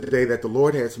the day that the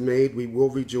Lord has made. We will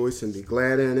rejoice and be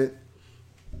glad in it.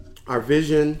 Our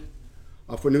vision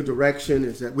for New Direction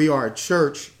is that we are a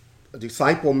church, a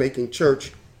disciple-making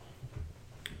church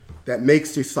that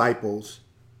makes disciples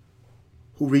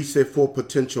who reach their full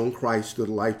potential in Christ through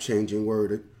the life-changing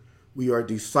word. We are a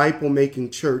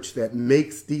disciple-making church that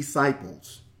makes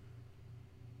disciples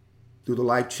through the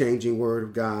life-changing word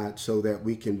of God so that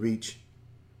we can reach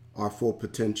our full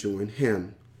potential in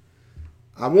Him.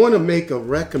 I want to make a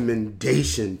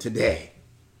recommendation today.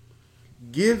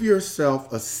 Give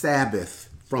yourself a Sabbath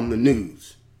from the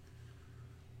news.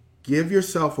 Give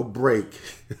yourself a break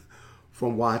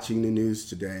from watching the news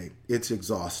today. It's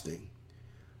exhausting.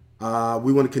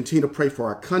 We want to continue to pray for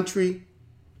our country.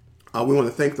 We want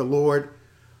to thank the Lord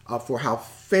for how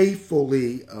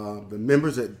faithfully the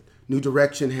members at New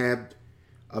Direction have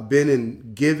been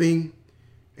in giving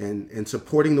and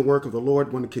supporting the work of the Lord.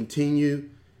 We want to continue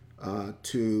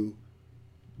to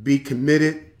be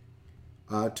committed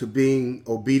to being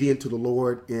obedient to the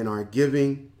Lord in our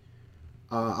giving.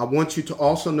 I want you to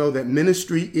also know that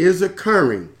ministry is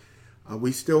occurring.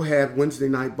 We still have Wednesday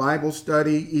night Bible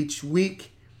study each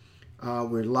week.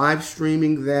 We're live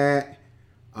streaming that,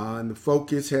 and the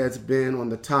focus has been on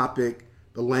the topic,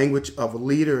 the language of a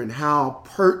leader, and how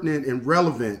pertinent and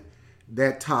relevant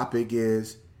that topic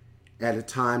is at a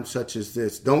time such as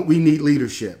this. Don't we need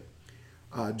leadership?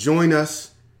 Join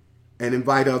us and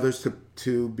invite others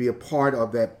to be a part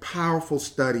of that powerful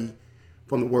study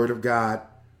from the Word of God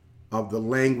of the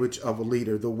language of a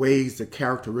leader, the ways, the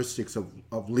characteristics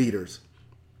of leaders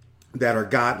that are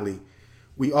godly.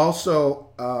 We also,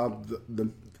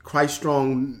 the Christ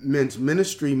Strong Men's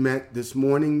Ministry met this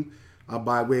morning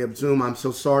by way of Zoom. I'm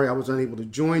so sorry I was unable to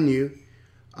join you.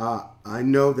 I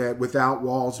know that Without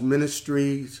Walls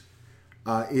Ministries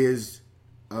is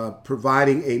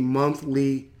providing a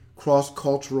monthly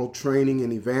cross-cultural training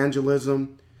and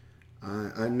evangelism.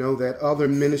 I know that other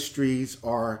ministries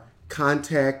are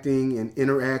contacting and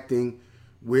interacting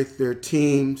with their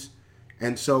teams.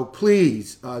 And so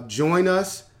please join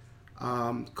us.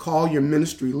 Call your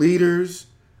ministry leaders.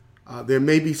 There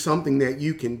may be something that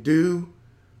you can do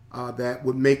that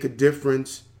would make a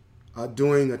difference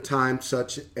during a time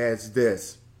such as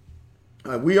this.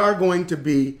 We are going to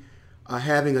be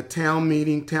having a town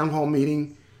hall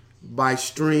meeting by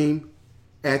stream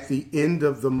at the end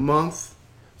of the month.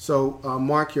 So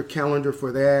mark your calendar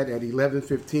for that at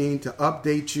 11:15 to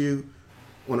update you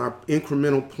on our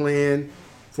incremental plan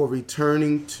for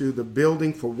returning to the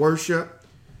building for worship.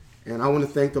 And I want to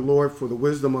thank the Lord for the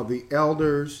wisdom of the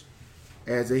elders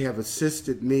as they have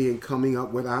assisted me in coming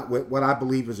up with what I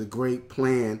believe is a great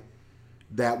plan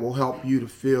that will help you to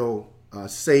feel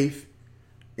safe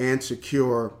and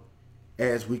secure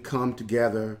as we come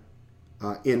together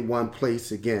in one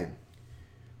place again.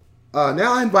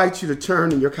 Now I invite you to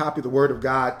turn in your copy of the Word of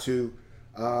God to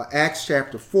Acts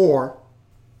chapter 4.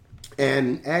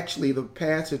 And actually the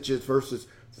passage is verses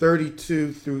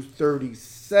 32 through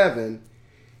 37.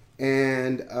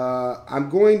 And I'm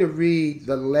going to read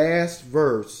the last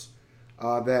verse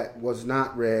that was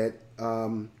not read.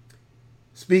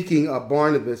 Speaking of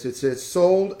Barnabas, it says,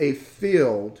 sold a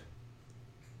field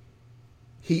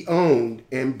he owned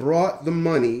and brought the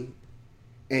money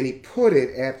and he put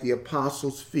it at the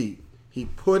apostles' feet. He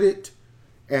put it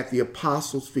at the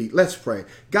apostles' feet. Let's pray.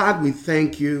 God, we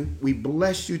thank you. We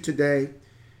bless you today.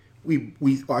 We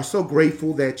are so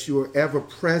grateful that you are ever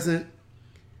present,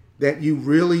 that you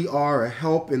really are a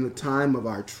help in the time of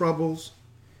our troubles.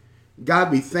 God,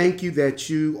 we thank you that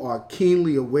you are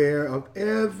keenly aware of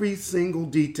every single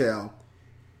detail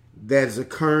that is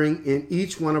occurring in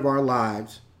each one of our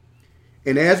lives.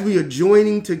 And as we are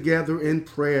joining together in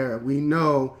prayer, we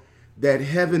know that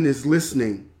heaven is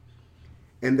listening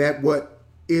and that what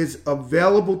is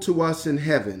available to us in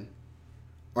heaven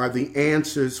are the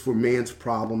answers for man's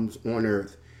problems on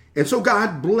earth. And so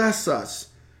God bless us,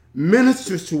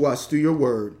 ministers to us through your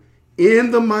word. In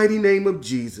the mighty name of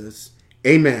Jesus,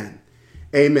 amen.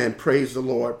 Amen. Praise the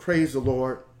Lord. Praise the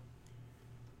Lord.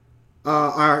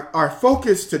 Our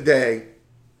focus today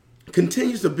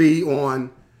continues to be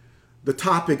on the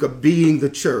topic of being the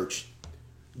church.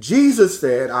 Jesus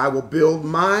said, I will build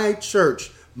my church,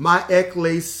 my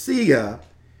ecclesia,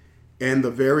 and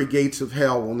the very gates of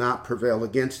hell will not prevail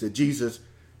against it. Jesus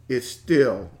is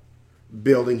still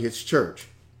building his church.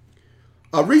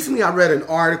 Recently, I read an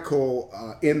article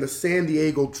in the San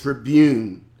Diego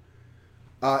Tribune.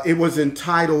 It was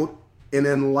entitled, An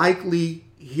Unlikely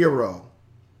Hero.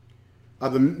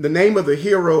 The name of the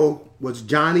hero was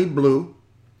Johnny Blue.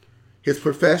 His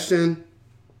profession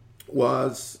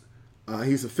was,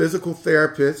 he's a physical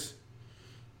therapist.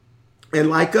 And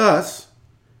like us,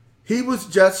 He was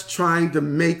just trying to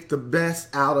make the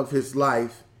best out of his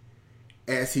life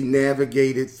as he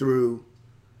navigated through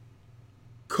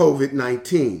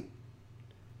COVID-19.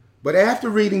 But after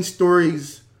reading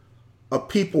stories of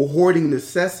people hoarding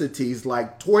necessities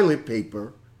like toilet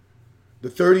paper, the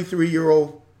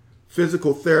 33-year-old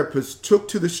physical therapist took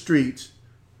to the streets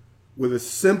with a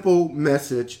simple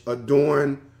message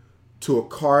adorned to a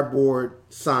cardboard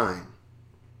sign.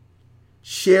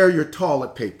 Share your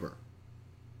toilet paper,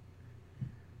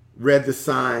 read the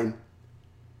sign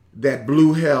that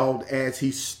Blue held as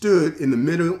he stood in the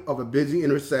middle of a busy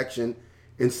intersection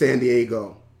in San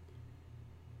Diego.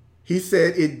 He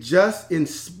said, it just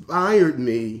inspired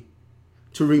me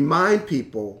to remind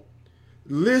people,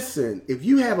 listen, if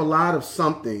you have a lot of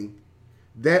something,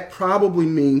 that probably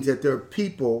means that there are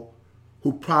people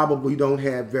who probably don't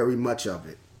have very much of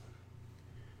it.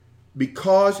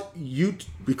 Because you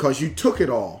took it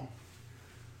all,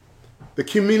 the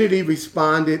community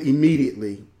responded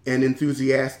immediately and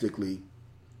enthusiastically.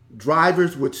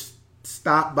 Drivers would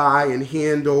stop by and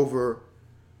hand over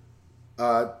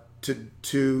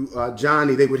to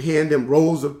Johnny. They would hand him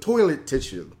rolls of toilet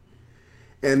tissue.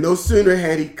 And no sooner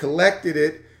had he collected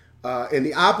it in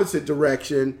the opposite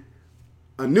direction,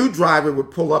 a new driver would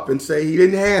pull up and say he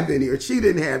didn't have any or she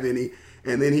didn't have any.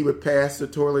 And then he would pass the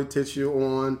toilet tissue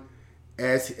on.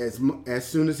 As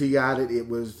soon as he got it, it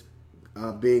was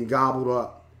being gobbled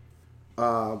up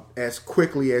as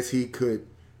quickly as he could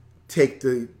take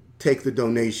the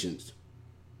donations.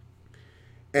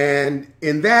 And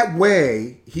in that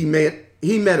way, he met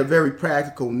a very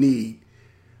practical need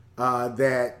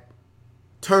that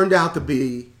turned out to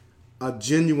be a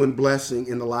genuine blessing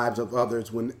in the lives of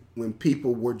others when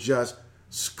people were just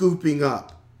scooping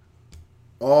up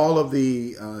all of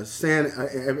the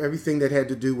everything that had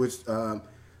to do with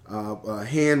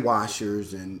hand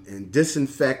washers and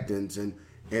disinfectants, and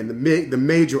the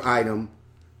major item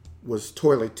was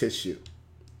toilet tissue.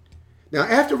 Now,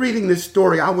 after reading this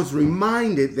story, I was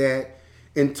reminded that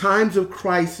in times of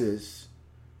crisis,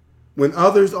 when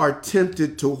others are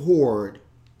tempted to hoard,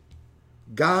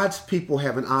 God's people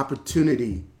have an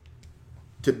opportunity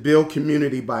to build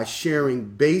community by sharing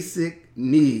basic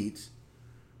needs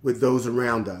with those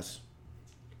around us.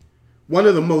 One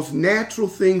of the most natural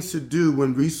things to do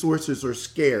when resources are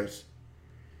scarce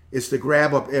is to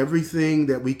grab up everything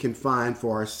that we can find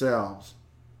for ourselves.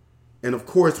 And of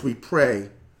course, we pray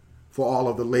for all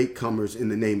of the latecomers in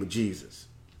the name of Jesus.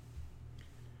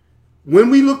 When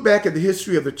we look back at the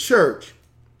history of the church,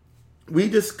 we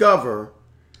discover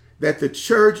that the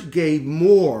church gave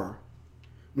more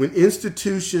when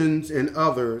institutions and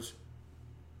others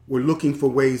were looking for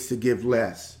ways to give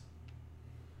less.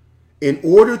 In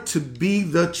order to be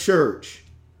the church,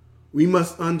 we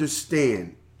must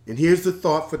understand, and here's the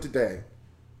thought for today: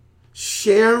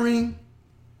 sharing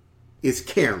is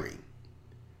caring.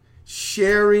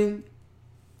 Sharing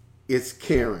is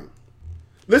caring.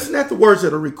 Listen at the words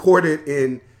that are recorded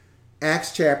in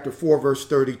Acts chapter 4, verse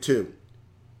 32.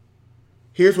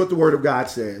 Here's what the word of God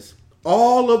says.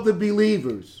 All of the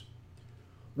believers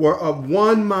were of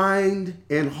one mind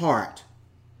and heart.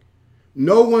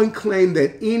 No one claimed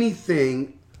that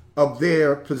anything of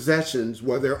their possessions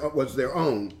was their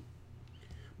own,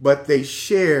 but they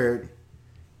shared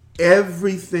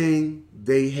everything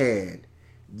they had.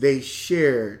 They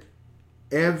shared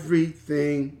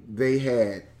everything they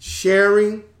had.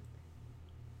 Sharing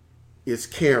is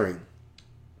caring.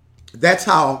 That's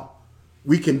how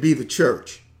we can be the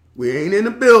church. We ain't in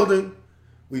a building.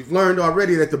 We've learned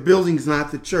already that the building's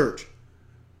not the church,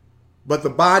 but the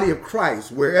body of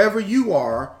Christ. Wherever you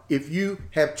are, if you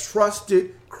have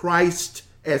trusted Christ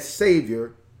as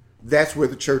Savior, that's where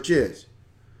the church is.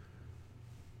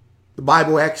 The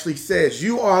Bible actually says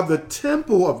you are the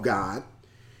temple of God,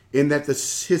 in that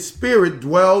His Spirit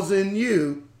dwells in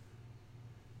you.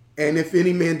 And if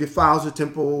any man defiles the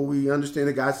temple, we understand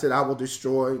that God said, I will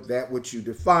destroy that which you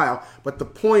defile. But the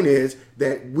point is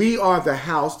that we are the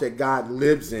house that God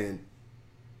lives in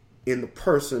the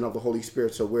person of the Holy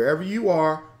Spirit. So wherever you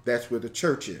are, that's where the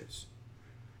church is.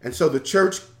 And so the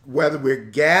church, whether we're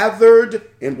gathered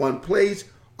in one place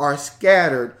or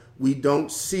scattered, we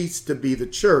don't cease to be the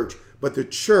church. But the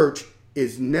church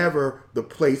is never the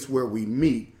place where we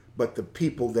meet, but the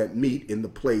people that meet in the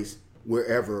place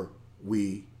wherever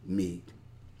we meet.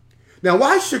 Now,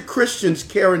 why should Christians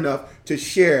care enough to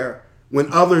share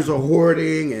when others are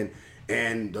hoarding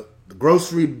and the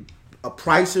grocery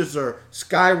prices are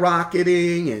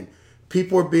skyrocketing and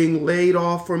people are being laid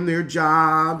off from their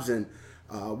jobs, and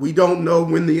we don't know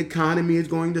when the economy is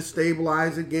going to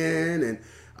stabilize again,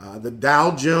 and the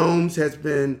Dow Jones has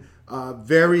been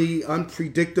very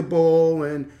unpredictable,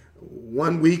 and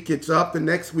One week it's up, the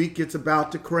next week it's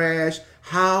about to crash.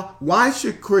 Why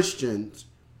should Christians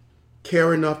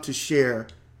care enough to share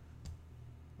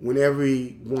when our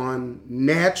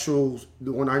natural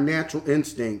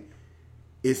instinct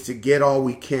is to get all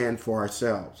we can for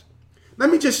ourselves? Let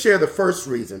me just share the first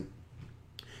reason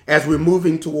as we're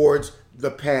moving towards the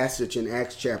passage in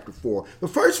Acts chapter 4. The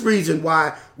first reason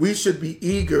why we should be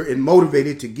eager and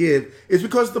motivated to give is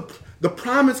because the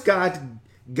promise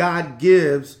God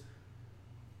gives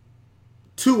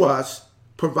to us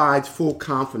provides full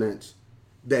confidence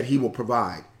that he will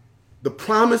provide. The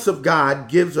promise of God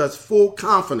gives us full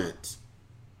confidence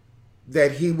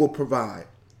that he will provide.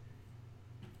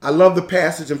 I love the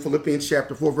passage in Philippians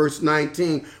chapter 4, verse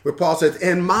 19, where Paul says,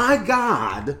 "And my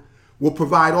God will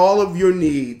provide all of your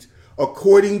needs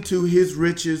according to his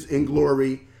riches in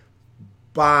glory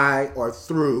by or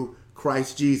through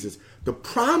Christ Jesus." The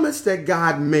promise that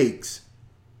God makes,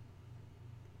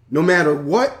 no matter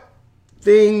what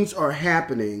things are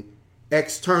happening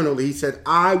externally, he said,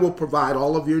 "I will provide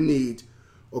all of your needs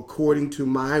according to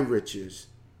my riches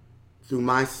through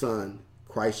my Son,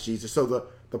 Christ Jesus." So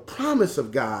the promise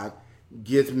of God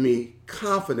gives me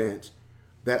confidence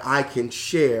that I can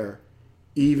share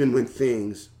even when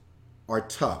things are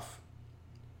tough.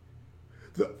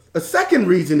 The second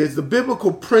reason is the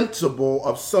biblical principle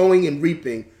of sowing and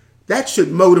reaping. That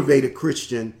should motivate a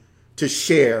Christian to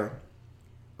share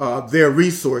their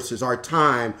resources, our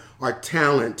time, our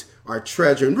talent, our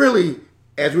treasure. And really,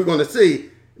 as we're going to see,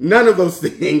 none of those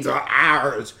things are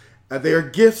ours. They're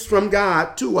gifts from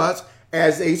God to us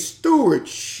as a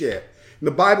stewardship.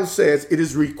 The Bible says it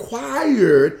is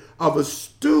required of a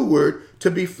steward to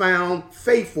be found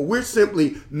faithful. We're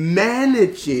simply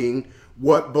managing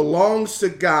what belongs to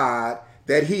God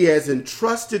that he has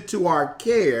entrusted to our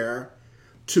care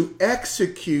to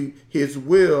execute his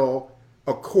will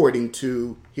according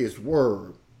to his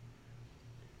word.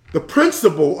 The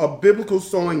principle of biblical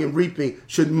sowing and reaping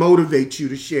should motivate you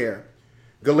to share.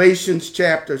 Galatians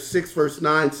chapter 6, verse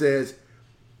 9 says,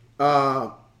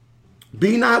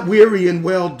 "Be not weary in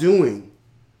well-doing,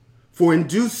 for in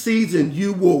due season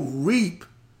you will reap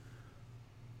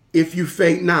if you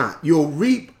faint not." You'll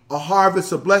reap a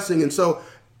harvest of blessing. And so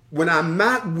when I'm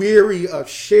not weary of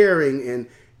sharing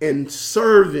and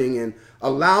serving and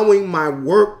allowing my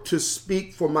work to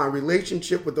speak for my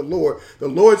relationship with the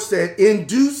Lord said, in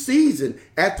due season,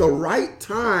 at the right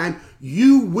time,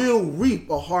 you will reap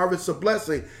a harvest of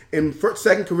blessing. In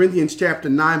 2 Corinthians chapter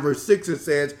 9, verse 6, it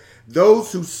says,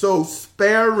 "Those who sow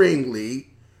sparingly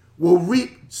will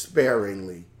reap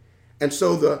sparingly." And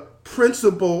so the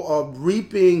principle of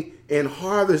reaping and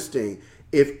harvesting,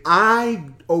 if I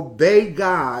obey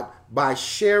God by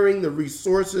sharing the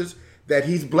resources that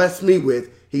he's blessed me with,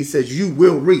 he says, you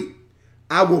will reap.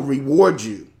 I will reward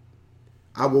you.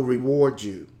 I will reward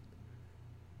you.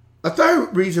 A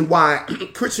third reason why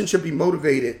Christians should be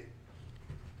motivated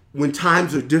when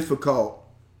times are difficult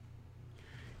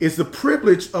is the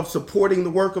privilege of supporting the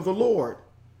work of the Lord.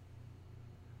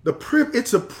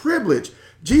 It's a privilege.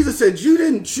 Jesus said, "You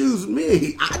didn't choose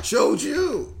me. I chose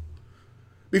you.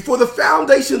 Before the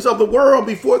foundations of the world,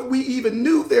 before we even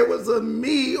knew there was a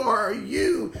me or a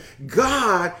you,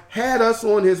 God had us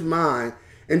on his mind."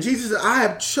 And Jesus said, "I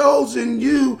have chosen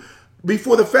you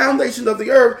before the foundation of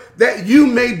the earth that you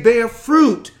may bear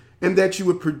fruit and that you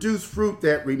would produce fruit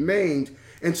that remains."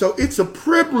 And so it's a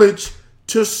privilege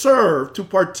to serve, to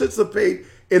participate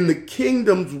in the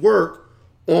kingdom's work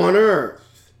on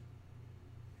earth.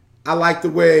 I like the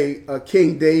way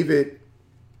King David,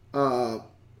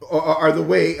 or the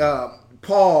way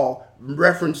Paul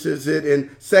references it in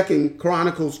 2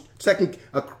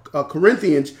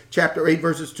 Corinthians chapter 8,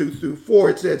 verses 2 through 4.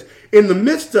 It says, "In the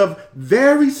midst of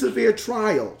very severe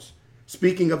trials,"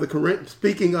 speaking of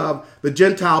the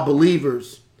Gentile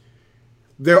believers,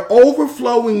 "their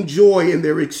overflowing joy and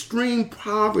their extreme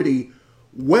poverty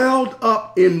welled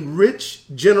up in rich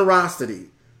generosity."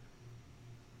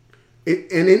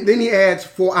 And then he adds,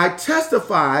 "For I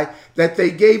testify that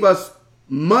they gave us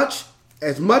much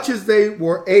as they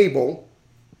were able,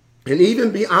 and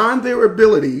even beyond their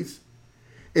abilities,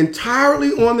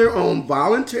 entirely on their own,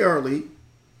 voluntarily.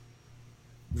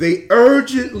 They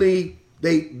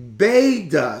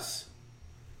begged us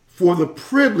for the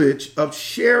privilege of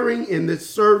sharing in this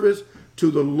service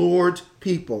to the Lord's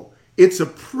people." It's a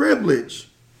privilege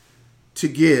to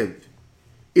give.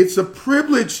 It's a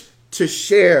privilege to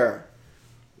share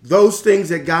those things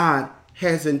that God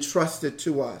has entrusted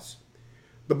to us.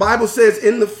 The Bible says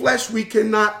in the flesh we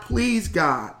cannot please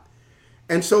God.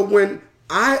 And so when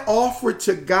I offer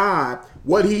to God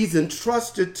what he's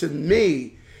entrusted to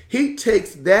me, he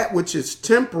takes that which is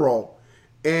temporal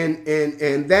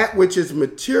and that which is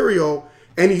material,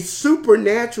 and he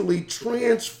supernaturally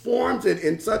transforms it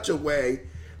in such a way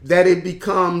that it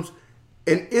becomes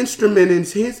an instrument in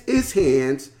his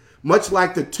hands, much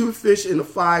like the 2 fish and the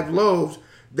 5 loaves,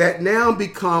 that now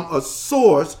become a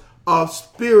source of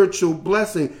spiritual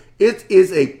blessing. It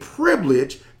is a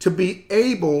privilege to be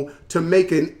able to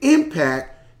make an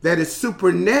impact that is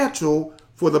supernatural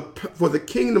for the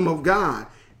kingdom of God,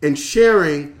 and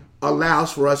sharing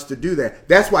allows for us to do that.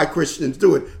 That's why Christians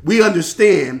do it. We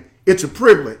understand it's a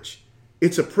privilege.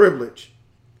 It's a privilege.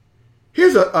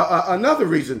 Here's another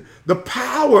reason: the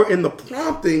power and the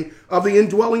prompting of the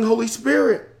indwelling Holy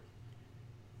Spirit.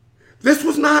 This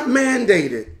was not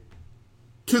mandated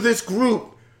to this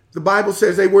group. The Bible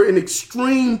says they were in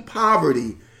extreme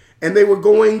poverty, and they were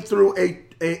going through an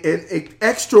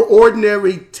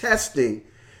extraordinary testing.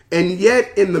 And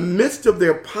yet, in the midst of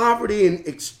their poverty and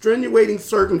extenuating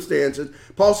circumstances,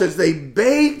 Paul says they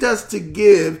begged us to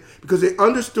give because they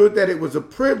understood that it was a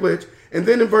privilege. And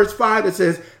then in verse 5, it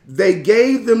says they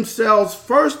gave themselves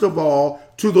first of all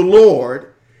to the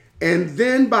Lord, and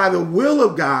then by the will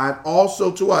of God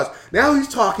also to us. Now he's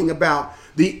talking about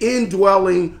the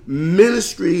indwelling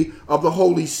ministry of the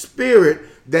Holy Spirit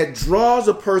that draws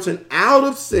a person out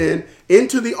of sin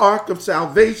into the ark of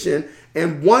salvation.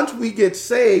 And once we get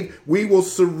saved, we will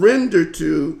surrender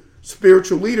to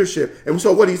spiritual leadership. And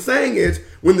so what he's saying is,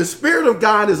 when the Spirit of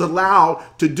God is allowed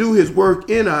to do his work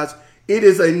in us, it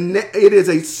is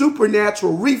a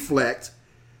supernatural reflex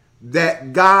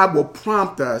that God will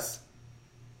prompt us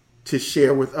to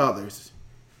share with others.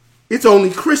 It's only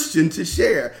Christian to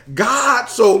share. God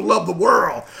so loved the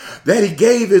world that he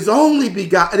gave his only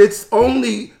begotten. It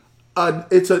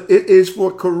is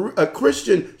for a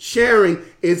Christian. Sharing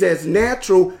is as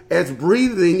natural as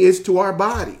breathing is to our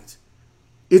bodies.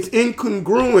 It's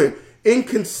incongruent,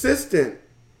 inconsistent.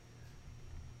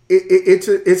 It's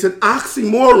an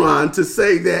oxymoron to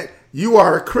say that you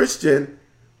are a Christian,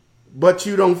 but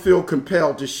you don't feel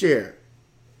compelled to share.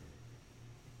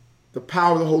 The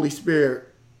power of the Holy Spirit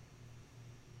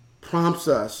prompts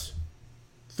us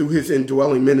through his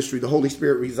indwelling ministry. The Holy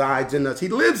Spirit resides in us. He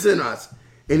lives in us,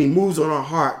 and he moves on our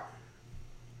heart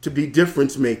to be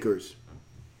difference makers.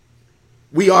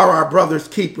 We are our brother's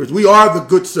keepers. We are the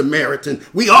good Samaritan.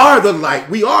 We are the light.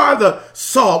 We are the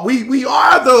salt. We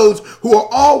are those who are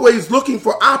always looking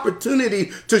for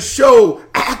opportunity to show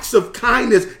acts of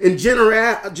kindness and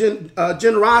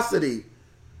generosity.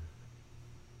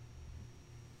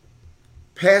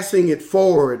 Passing it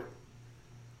forward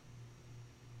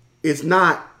is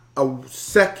not a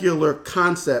secular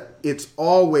concept. It's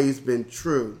always been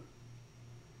true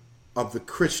of the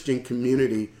Christian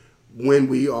community when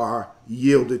we are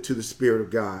yielded to the Spirit of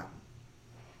God.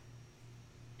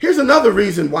 Here's another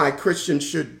reason why Christians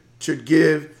should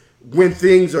give when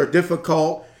things are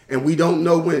difficult and we don't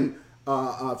know when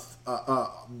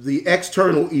the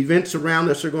external events around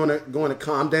us are going to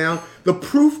calm down. The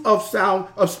proof of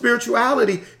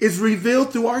spirituality is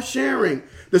revealed through our sharing.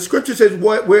 The scripture says,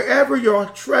 wherever your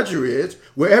treasure is,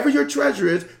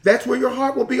 that's where your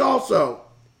heart will be also.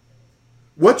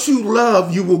 What you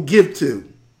love, you will give to.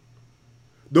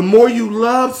 The more you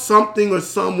love something or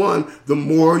someone, the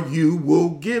more you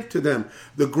will give to them.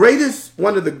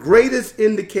 One of the greatest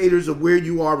indicators of where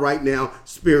you are right now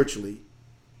spiritually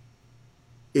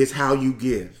is how you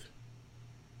give.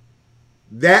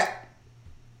 That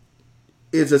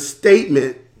is a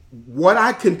statement. What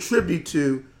I contribute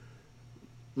to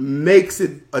makes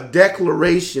it a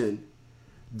declaration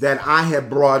that I have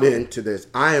brought into this.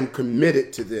 I am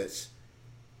committed to this.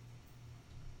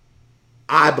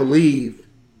 I believe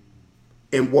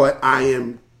in what I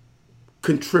am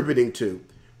contributing to.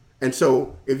 And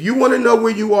so if you want to know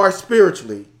where you are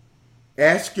spiritually,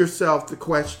 ask yourself the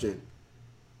question: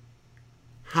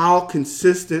 how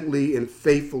consistently and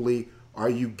faithfully are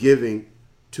you giving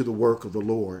to the work of the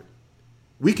Lord?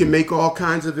 We can make all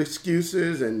kinds of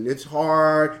excuses, and it's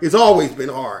hard. It's always been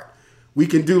hard. We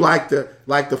can do like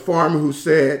the farmer who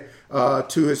said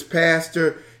to his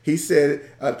pastor, he said,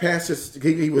 pastor,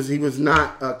 he was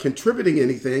not contributing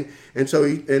anything, and so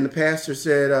the pastor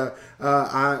said,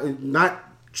 I'm not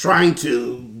trying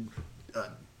to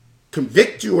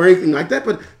convict you or anything like that,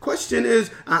 but question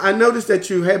is, I noticed that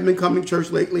you haven't been coming to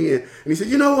church lately, and he said,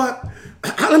 you know what?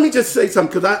 Let me just say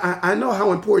something, because I know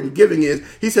how important giving is.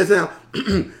 He says now,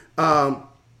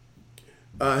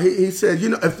 he said, you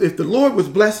know, if the Lord was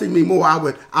blessing me more,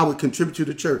 I would contribute to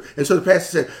the church. And so the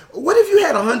pastor said, what if you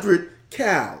had 100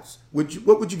 cows?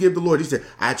 What would you give the Lord? He said,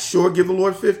 I'd sure give the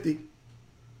Lord 50.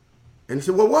 And he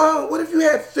said, well, what if you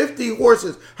had 50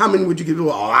 horses? How many would you give the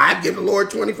Lord? Oh, I'd give the Lord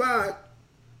 25.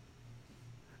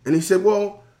 And he said,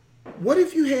 well, what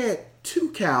if you had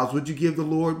 2 cows? Would you give the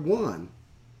Lord 1?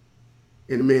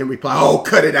 And the man replied, oh,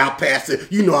 cut it out, Pastor.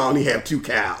 You know I only have 2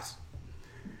 cows.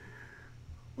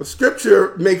 Well,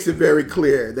 Scripture makes it very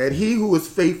clear that he who is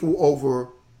faithful over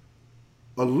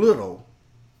a little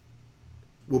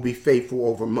will be faithful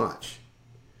over much.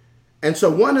 And so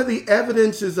one of the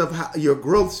evidences of your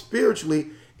growth spiritually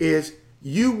is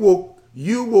you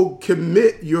will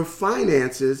commit your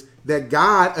finances that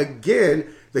God,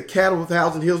 again, the cattle of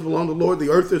 1,000 hills belong to the Lord, the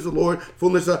earth is the Lord,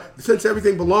 fullness of, since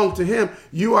everything belongs to him,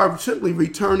 you are simply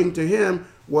returning to him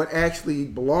what actually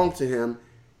belongs to him,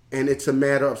 and it's a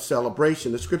matter of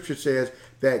celebration. The scripture says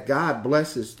that God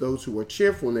blesses those who are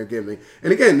cheerful in their giving.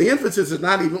 And again, the emphasis is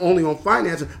not even only on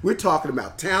finances. We're talking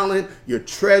about talent, your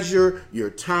treasure, your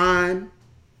time.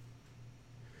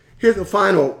 Here's the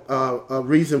final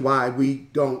reason why we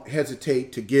don't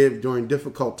hesitate to give during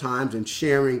difficult times and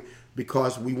sharing,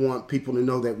 because we want people to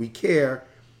know that we care.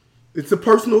 It's a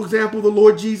personal example of the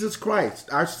Lord Jesus Christ,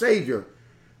 our Savior,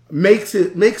 makes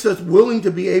us willing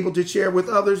to be able to share with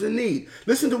others in need.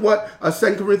 Listen to what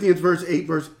 2 Corinthians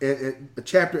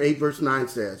chapter 8, verse 9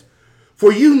 says.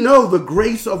 For you know the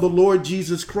grace of the Lord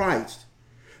Jesus Christ,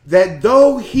 that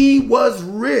though he was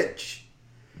rich,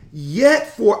 yet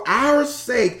for our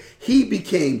sake he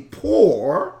became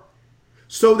poor,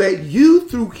 so that you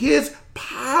through his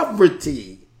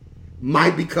poverty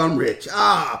might become rich.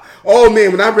 Oh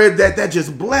man, when I read that, that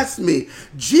just blessed me.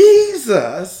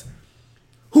 Jesus,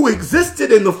 who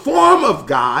existed in the form of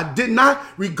God, did not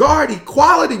regard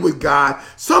equality with God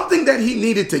something that he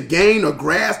needed to gain or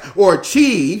grasp or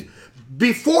achieve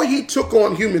before he took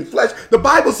on human flesh. The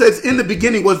Bible says in the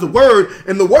beginning was the Word,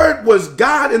 and the Word was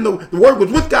God, and the Word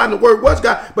was with God, and the Word was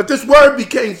God, but this Word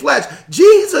became flesh.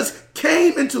 Jesus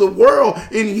came into the world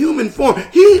in human form.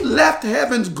 He left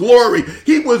heaven's glory.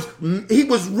 He was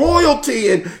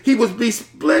royalty, and he was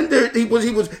resplendent. He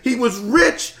was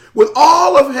rich with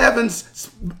all of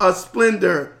heaven's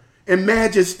splendor and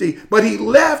majesty, but he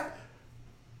left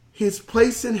his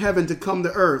place in heaven to come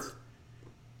to earth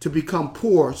to become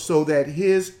poor so that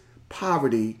his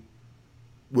poverty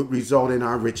would result in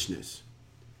our richness.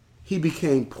 He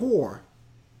became poor.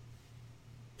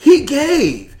 He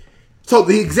gave. So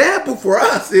the example for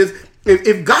us is,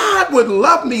 if God would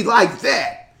love me like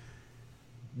that,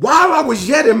 while I was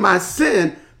yet in my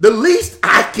sin, the least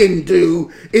I can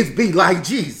do is be like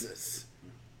Jesus.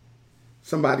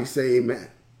 Somebody say amen.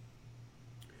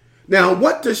 Now,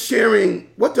 what does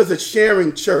a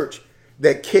sharing church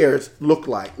that cares look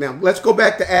like? Now, let's go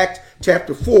back to Acts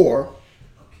chapter 4,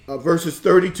 verses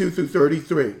 32 through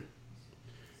 33.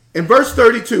 In verse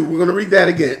 32, we're going to read that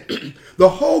again. The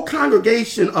whole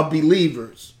congregation of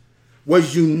believers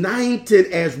was united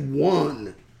as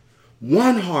one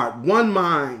heart, one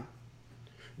mind.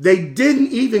 They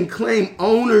didn't even claim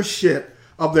ownership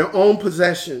of their own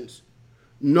possessions.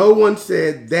 No one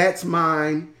said, that's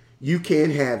mine, you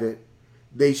can't have it.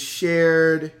 They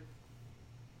shared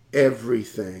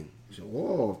everything. So,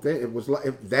 whoa,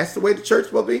 if that's the way the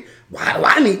church will be, why do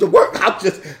I need to work? I'll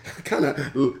just kind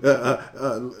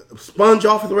of sponge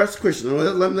off of the rest of Christians.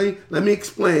 Let me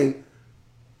explain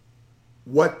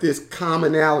what this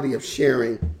commonality of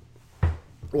sharing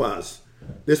was.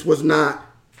 This was not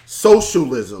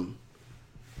socialism.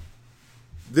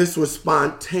 This was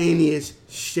spontaneous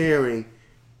sharing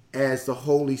as the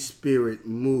Holy Spirit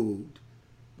moved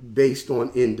based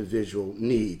on individual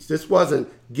needs. This wasn't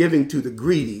giving to the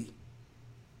greedy.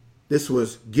 This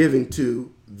was giving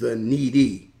to the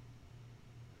needy.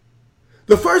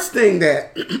 The first thing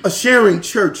that a sharing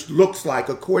church looks like,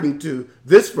 according to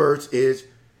this verse, is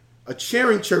a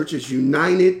sharing church is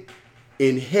united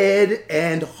in head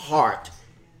and heart.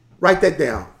 Write that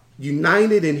down.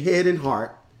 United in head and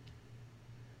heart.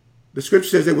 The scripture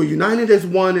says they were united as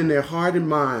one in their heart and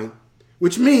mind,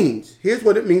 which means, here's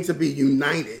what it means to be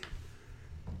united.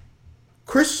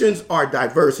 Christians are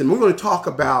diverse, and we're going to talk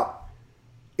about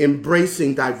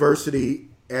embracing diversity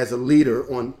as a leader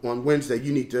on Wednesday.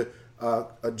 You need to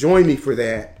join me for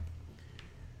that.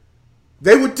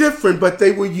 They were different, but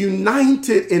they were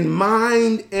united in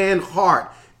mind and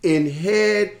heart, in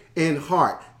head and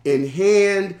heart, in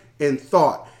hand and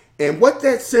thought. And what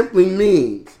that simply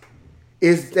means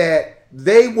is that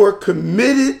they were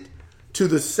committed to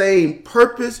the same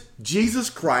purpose, Jesus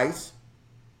Christ.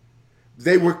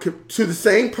 They were to the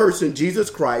same person, Jesus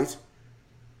Christ,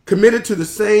 committed to the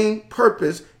same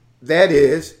purpose, that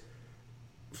is,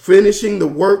 finishing the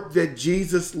work that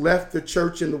Jesus left the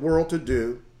church in the world to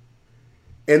do.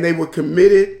 And they were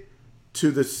committed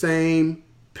to the same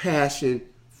passion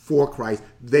for Christ.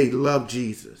 They love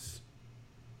Jesus.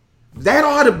 That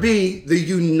ought to be the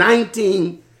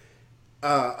uniting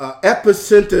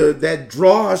epicenter that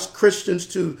draws Christians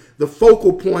to the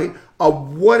focal point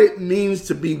of what it means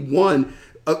to be one.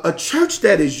 A church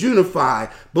that is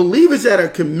unified, believers that are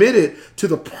committed to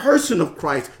the person of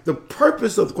Christ, the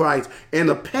purpose of Christ, and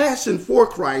the passion for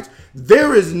Christ.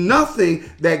 There is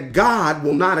nothing that God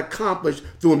will not accomplish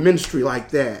through a ministry like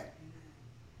that.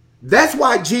 That's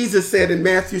why Jesus said in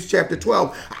Matthew chapter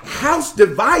 12, a house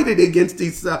divided against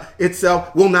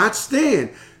itself will not stand.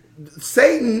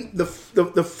 Satan, the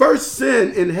first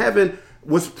sin in heaven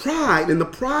was pride, and the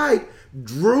pride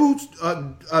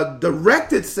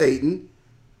directed Satan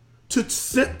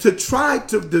to try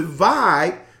to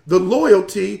divide the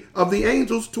loyalty of the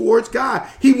angels towards God.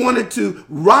 He wanted to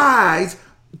rise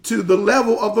to the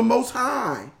level of the Most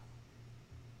High.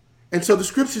 And so the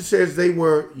scripture says they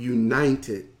were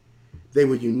united. They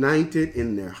were united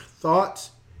in their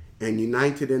thoughts and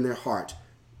united in their hearts.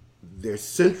 Their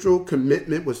central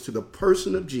commitment was to the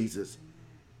person of Jesus,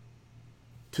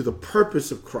 to the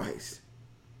purpose of Christ.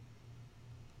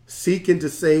 Seeking to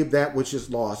save that which is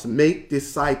lost. Make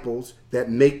disciples that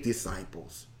make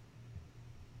disciples.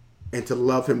 And to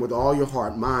love him with all your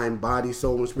heart, mind, body,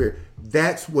 soul, and spirit.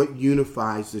 That's what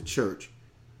unifies the church.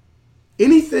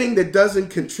 Anything that doesn't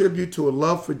contribute to a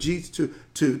love for Jesus,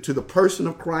 to the person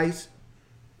of Christ,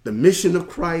 the mission of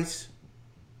Christ,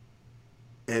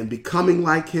 and becoming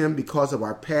like him because of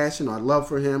our passion, our love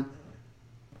for him,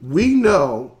 we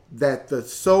know that the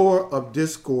sower of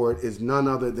discord is none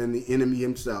other than the enemy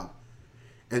himself.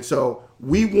 And so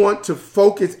we want to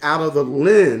focus out of the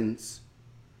lens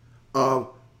of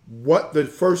what the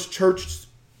first church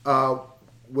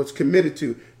was committed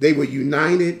to. They were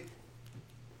united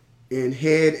in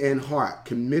head and heart,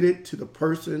 committed to the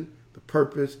person, the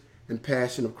purpose, and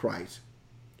passion of Christ.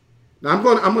 Now I'm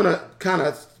going to kind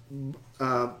of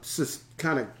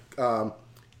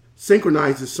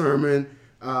synchronize the sermon.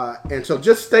 And so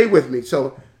just stay with me.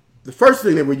 So the first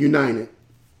thing, they were united.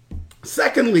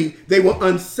 Secondly, they were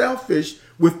unselfish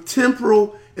with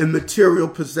temporal and material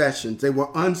possessions. They were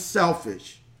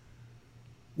unselfish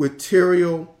with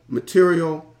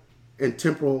material and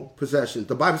temporal possessions.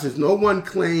 The Bible says no one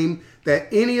claimed that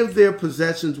any of their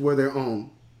possessions were their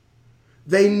own.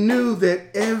 They knew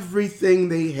that everything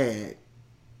they had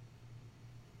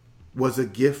was a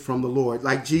gift from the Lord.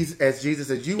 Like Jesus, as Jesus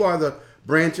says, you are the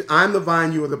branches, I'm the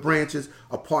vine, you are the branches.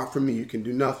 Apart from me, you can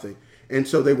do nothing. And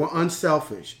so they were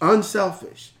unselfish.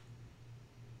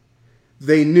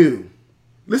 They knew.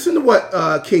 Listen to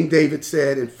what King David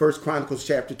said in 1 Chronicles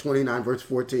chapter 29, verse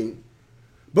 14.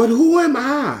 But who am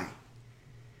I?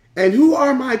 And who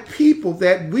are my people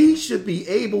that we should be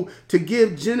able to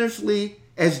give generously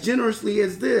as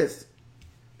this?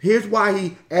 Here's why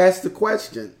he asked the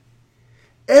question.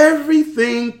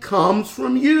 Everything comes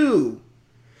from you.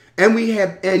 And we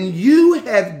have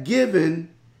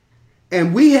given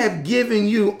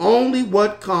you only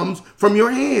what comes from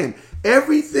your hand.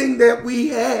 Everything that we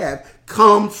have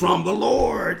comes from the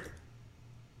Lord.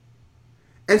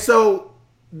 And so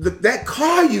that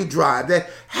car you drive, that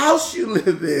house you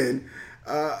live in,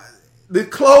 the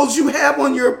clothes you have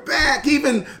on your back,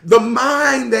 even the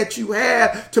mind that you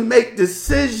have to make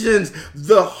decisions,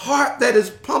 the heart that is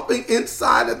pumping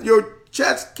inside of your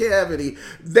chest cavity,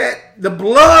 that the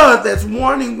blood that's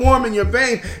running warm in your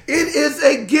veins, it is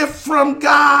a gift from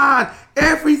God.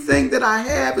 Everything that I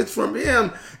have is from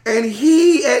him. And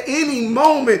he at any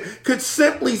moment could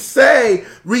simply say,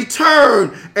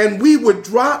 return, and we would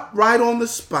drop right on the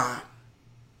spot.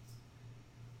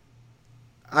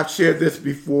 I've shared this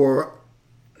before.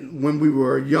 When we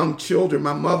were young children,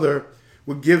 my mother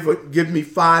would give me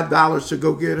 $5 to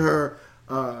go get her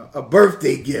a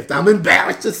birthday gift. I'm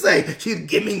embarrassed to say she'd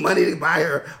give me money to buy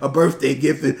her a birthday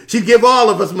gift, and she'd give all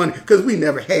of us money because we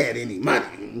never had any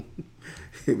money.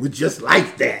 It was just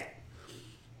like that.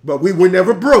 But we were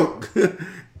never broke.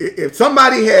 If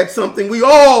somebody had something, we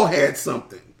all had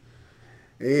something.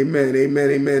 Amen, amen,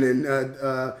 amen.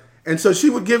 And so she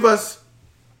would give us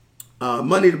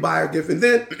money to buy her gift, and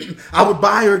then I would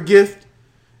buy her a gift,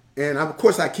 and of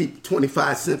course I keep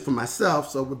 25 cents for myself,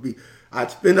 so I'd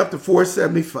spend up to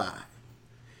 $4.75,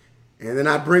 and then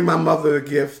I'd bring my mother a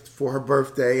gift for her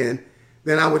birthday, and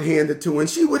then I would hand it to her, and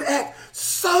she would act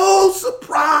so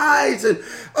surprised, and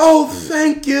oh,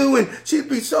 thank you, and she'd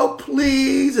be so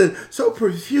pleased and so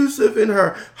profuse in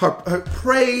her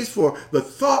praise for the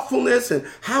thoughtfulness, and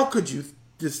how could you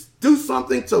just do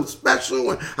something so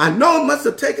special. And I know it must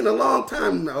have taken a long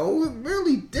time. No, it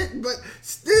really didn't. But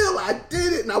still, I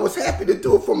did it. And I was happy to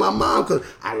do it for my mom because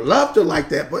I loved her like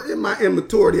that. But in my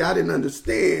immaturity, I didn't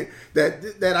understand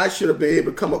that I should have been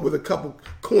able to come up with a couple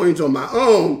coins on my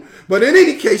own. But in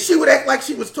any case, she would act like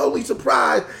she was totally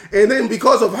surprised. And then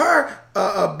because of her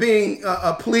being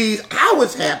pleased, I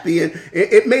was happy, and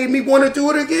it made me want to do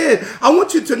it again. I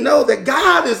want you to know that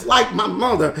God is like my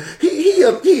mother. He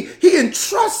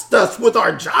entrusts us with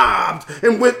our jobs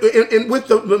and with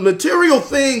the material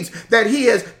things that He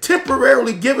has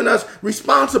temporarily given us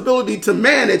responsibility to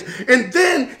manage, and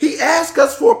then He asks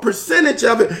us for a percentage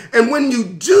of it. And when you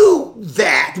do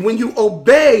that, when you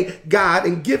obey God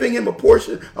and giving Him a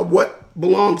portion of what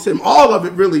belongs to Him, all of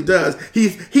it really does. He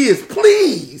is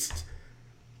pleased.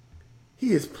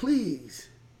 He is pleased.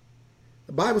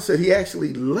 The Bible said He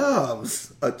actually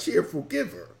loves a cheerful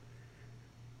giver.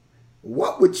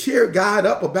 What would cheer God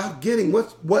up about getting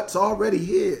what's already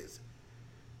His?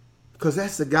 Because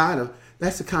that's the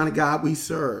kind of God we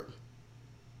serve.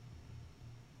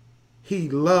 He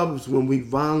loves when we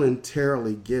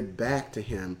voluntarily give back to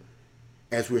Him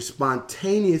as we're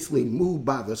spontaneously moved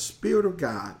by the Spirit of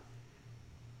God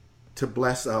to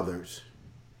bless others.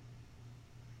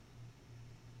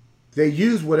 They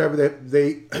used whatever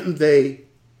they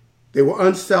were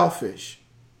unselfish.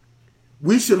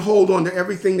 We should hold on to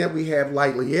everything that we have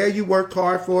lightly. Yeah, you worked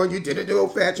hard for it. You did it the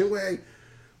old-fashioned way.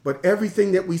 But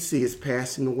everything that we see is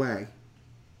passing away.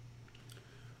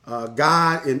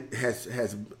 God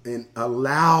has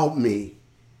allowed me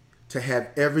to have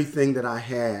everything that I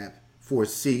have for a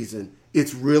season.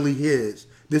 It's really His.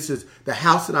 This is the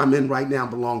house that I'm in right now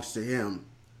belongs to Him.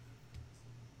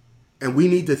 And we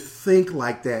need to think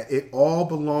like that. It all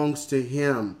belongs to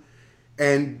Him.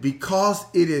 And because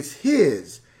it is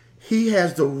His, He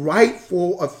has the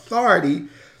rightful authority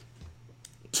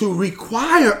to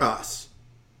require us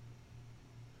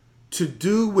to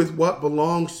do with what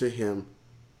belongs to Him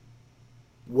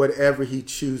whatever He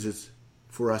chooses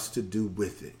for us to do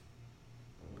with it.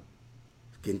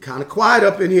 It's getting kind of quiet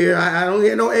up in here. I don't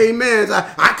hear no amens.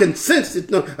 I can sense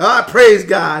it. No, praise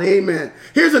God. Amen.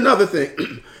 Here's another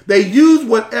thing. They use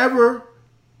whatever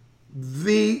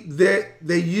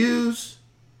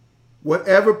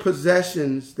whatever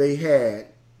possessions they had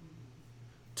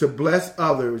to bless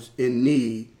others in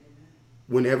need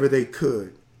whenever they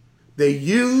could. They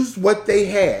used what they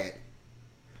had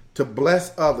to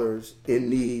bless others in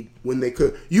need when they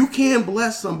could. You can't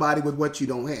bless somebody with what you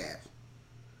don't have.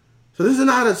 So this is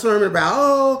not a sermon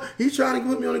about, he's trying to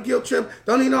put me on a guilt trip.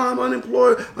 Don't he know I'm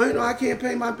unemployed? I can't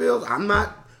pay my bills. I'm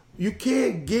not. You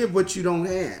can't give what you don't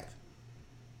have.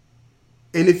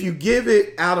 And if you give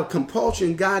it out of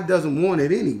compulsion, God doesn't want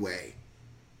it anyway.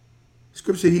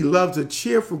 Scripture said He loves a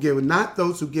cheerful giver, not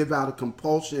those who give out of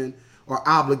compulsion or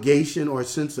obligation or a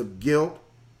sense of guilt.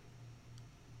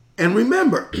 And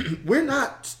remember,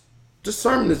 this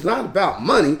sermon is not about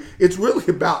money. It's really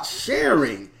about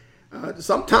sharing.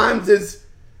 Sometimes it's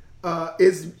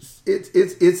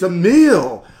a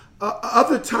meal.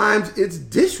 Other times it's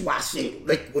dishwashing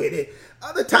liquid.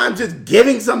 Other times it's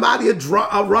giving somebody a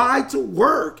ride to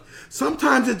work.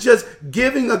 Sometimes it's just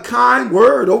giving a kind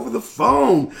word over the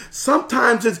phone.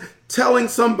 Sometimes it's telling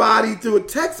somebody through a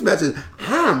text message,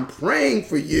 I'm praying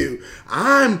for you.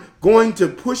 I'm going to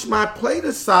push my plate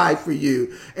aside for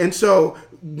you. And so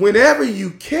whenever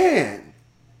you can,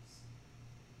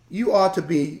 you ought to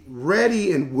be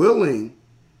ready and willing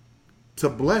to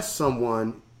bless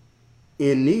someone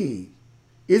in need.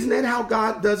 Isn't that how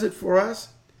God does it for us?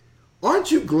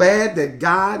 Aren't you glad that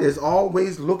God is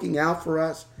always looking out for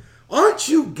us? Aren't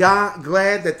you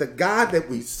glad that the God that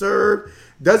we serve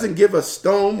doesn't give us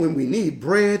stone when we need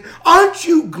bread? Aren't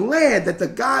you glad that the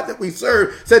God that we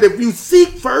serve said if you seek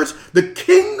first the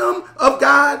kingdom of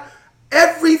God,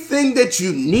 everything that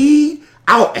you need,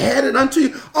 I'll add it unto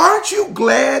you. Aren't you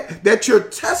glad that your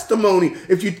testimony,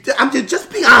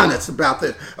 just be honest about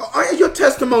this. Your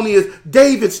testimony is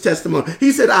David's testimony.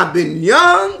 He said, I've been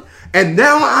young and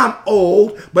now I'm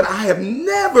old, but I have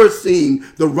never seen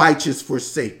the righteous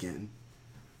forsaken,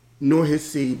 nor his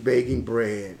seed begging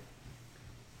bread.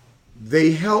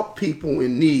 They helped people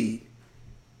in need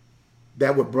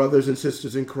that were brothers and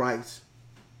sisters in Christ.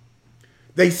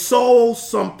 They sold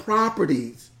some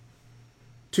properties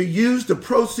to use the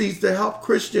proceeds to help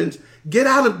Christians get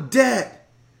out of debt.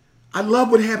 I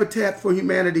love what Habitat for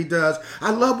Humanity does.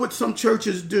 I love what some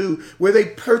churches do where they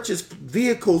purchase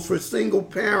vehicles for single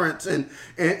parents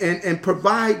and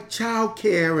provide child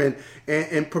care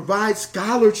and provide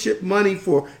scholarship money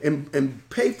for and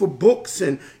pay for books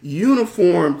and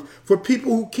uniforms for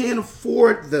people who can't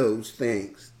afford those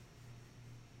things.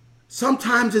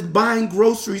 Sometimes it's buying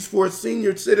groceries for a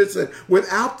senior citizen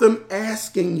without them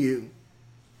asking you.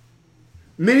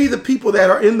 Many of the people that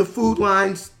are in the food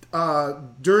lines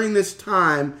during this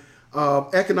time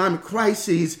of economic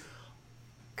crises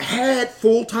had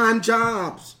full-time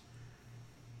jobs.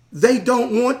 They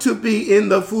don't want to be in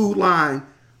the food line,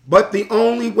 but the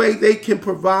only way they can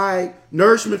provide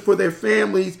nourishment for their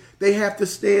families, they have to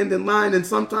stand in line, and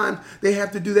sometimes they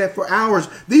have to do that for hours.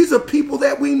 These are people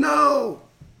that we know.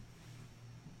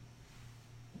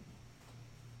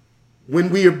 When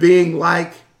we are being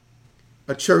like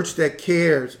a church that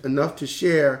cares enough to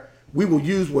share, we will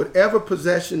use whatever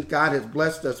possessions God has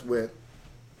blessed us with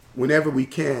whenever we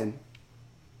can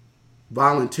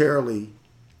voluntarily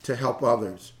to help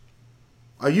others.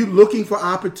 Are you looking for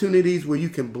opportunities where you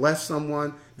can bless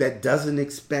someone that doesn't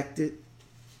expect it?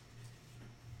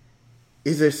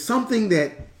 Is there something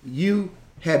that you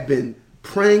have been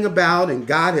praying about and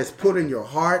God has put in your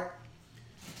heart?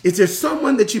 Is there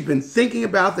someone that you've been thinking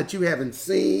about that you haven't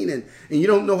seen and you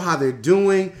don't know how they're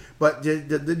doing, but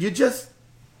you just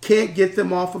can't get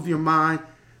them off of your mind?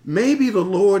 Maybe the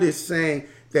Lord is saying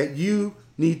that you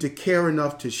need to care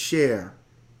enough to share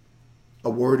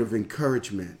a word of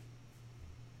encouragement.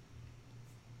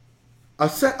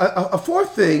 A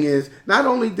fourth thing is, not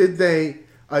only did they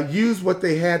use what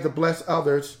they had to bless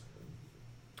others,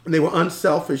 and they were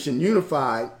unselfish and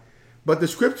unified, but the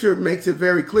scripture makes it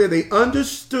very clear they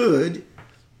understood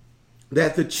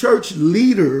that the church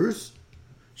leaders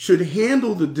should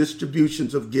handle the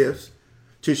distributions of gifts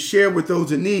to share with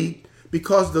those in need,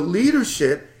 because the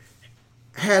leadership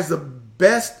has the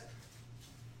best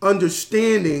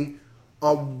understanding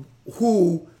of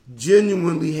who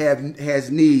genuinely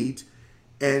has needs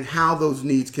and how those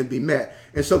needs can be met.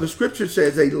 And so the scripture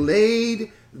says they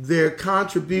laid their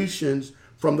contributions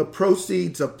from the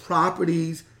proceeds of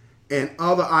properties and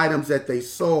other items that they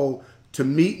sold to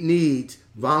meet needs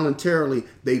voluntarily.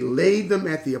 They laid them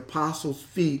at the apostles'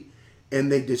 feet, and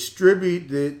they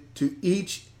distributed it to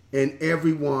each and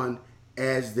every one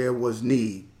as there was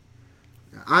need.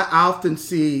 I often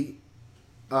see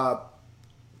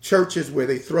churches where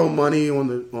they throw money on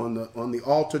the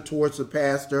altar towards the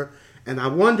pastor, and I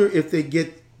wonder if they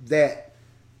get that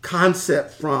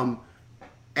concept from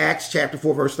Acts chapter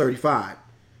 4, verse 35.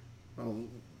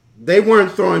 They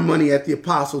weren't throwing money at the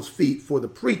apostles' feet for the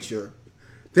preacher.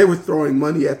 They were throwing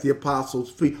money at the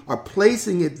apostles' feet, or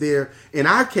placing it there. In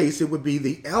our case, it would be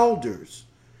the elders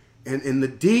and the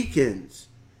deacons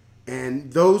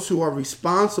and those who are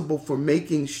responsible for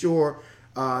making sure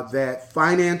that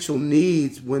financial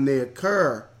needs, when they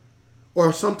occur,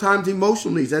 or sometimes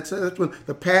emotional needs, that's when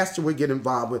the pastor would get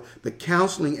involved with the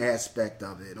counseling aspect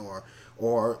of it,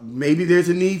 or maybe there's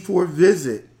a need for a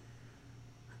visit.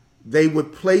 They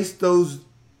would place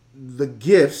the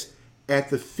gifts at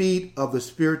the feet of the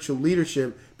spiritual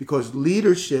leadership, because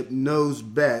leadership knows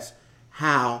best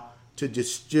how to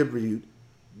distribute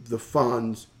the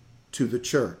funds to the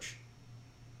church.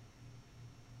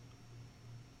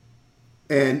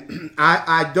 And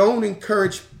I don't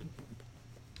encourage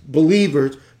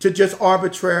believers to just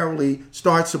arbitrarily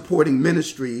start supporting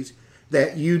ministries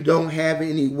that you don't have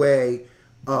any way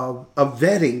of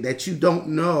vetting, that you don't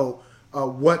know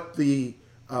what the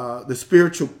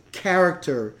spiritual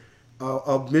character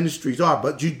of ministries are.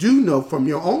 But you do know from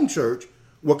your own church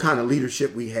what kind of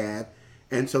leadership we have.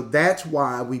 And so that's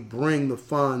why we bring the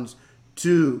funds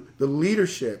to the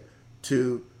leadership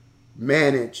to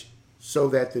manage, so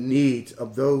that the needs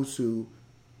of those who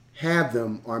have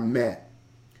them are met.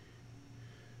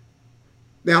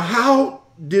 Now, how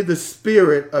did the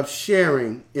spirit of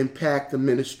sharing impact the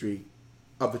ministry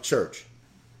of the church?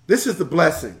 This is the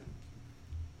blessing.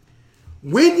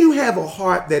 When you have a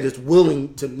heart that is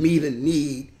willing to meet a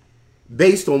need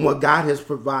based on what God has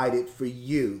provided for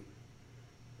you.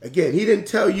 Again, he didn't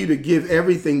tell you to give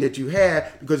everything that you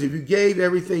had, because if you gave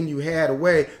everything you had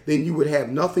away, then you would have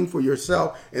nothing for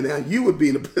yourself, and then you would be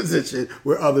in a position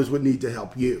where others would need to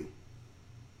help you.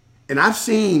 And I've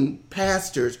seen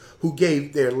pastors who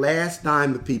gave their last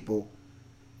dime to people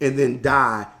and then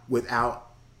die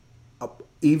without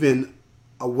even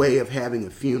a way of having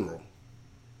a funeral.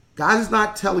 God is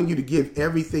not telling you to give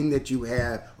everything that you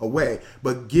have away,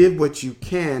 but give what you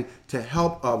can to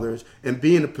help others and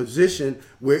be in a position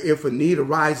where if a need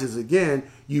arises again,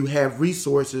 you have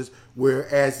resources where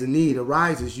as the need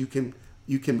arises, you can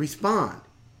respond.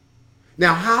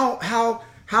 Now,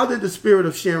 how did the spirit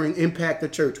of sharing impact the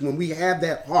church? When we have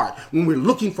that heart, when we're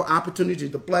looking for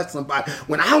opportunities to bless somebody,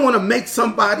 when I want to make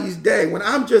somebody's day, when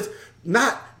I'm just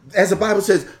not, as the Bible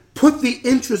says, Put the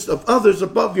interest of others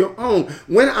above your own.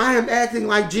 When I am acting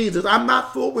like Jesus, I'm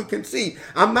not full with conceit.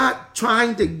 I'm not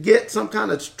trying to get some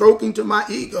kind of stroking to my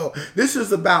ego. This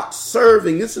is about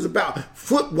serving. This is about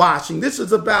foot washing. This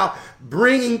is about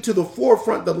bringing to the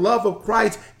forefront the love of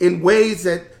Christ in ways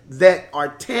that are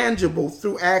tangible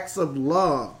through acts of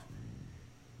love.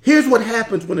 Here's what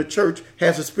happens when a church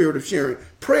has a spirit of sharing.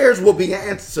 Prayers will be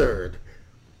answered.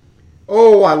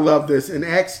 Oh, I love this. In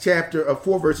Acts chapter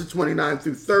 4, verses 29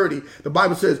 through 30, the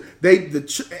Bible says,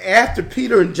 after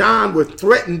Peter and John were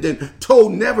threatened and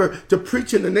told never to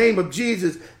preach in the name of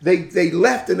Jesus, they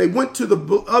left and they went to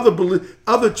the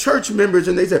other church members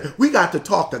and they said, we got to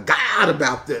talk to God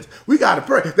about this. We got to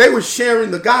pray. They were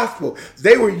sharing the gospel.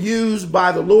 They were used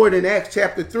by the Lord in Acts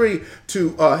chapter 3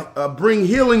 to bring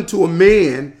healing to a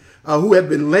man who had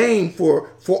been lame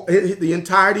for the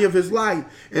entirety of his life.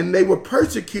 And they were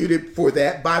persecuted for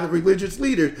that by the religious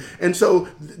leaders. And so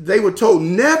they were told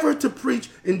never to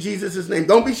preach in Jesus' name.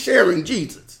 Don't be sharing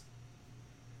Jesus.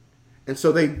 And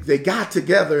so they got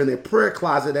together in their prayer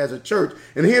closet as a church.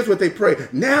 And here's what they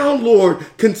prayed. Now, Lord,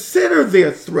 consider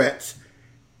their threats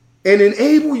and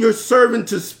enable your servant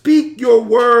to speak your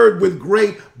word with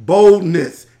great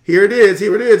boldness. Here it is.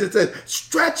 It says,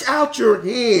 stretch out your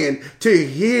hand to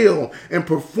heal and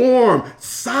perform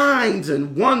signs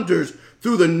and wonders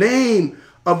through the name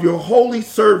of your holy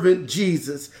servant,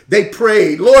 Jesus. They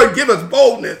prayed, Lord, give us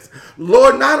boldness.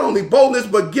 Lord, not only boldness,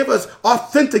 but give us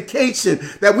authentication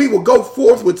that we will go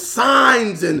forth with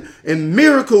signs and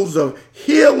miracles of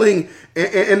healing.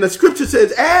 And the scripture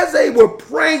says, as they were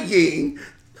praying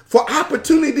for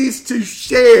opportunities to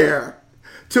share,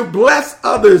 to bless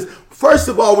others, first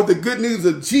of all, with the good news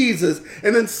of Jesus.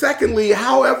 And then secondly,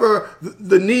 however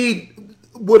the need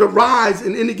would arise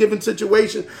in any given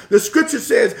situation, the scripture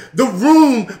says the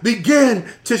room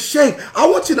began to shake. I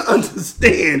want you to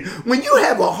understand, when you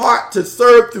have a heart to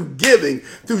serve through giving,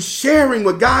 through sharing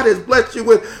what God has blessed you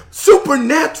with,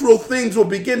 supernatural things will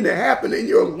begin to happen in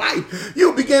your life.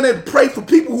 You'll begin to pray for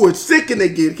people who are sick and they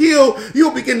get healed.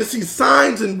 You'll begin to see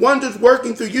signs and wonders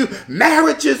working through you.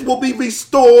 Marriages will be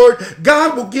restored.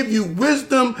 God will give you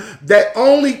wisdom that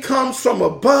only comes from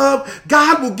above.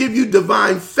 God will give you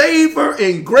divine favor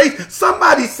and grace.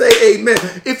 Somebody say amen.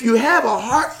 If you have a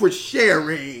heart for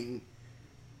sharing,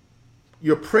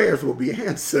 your prayers will be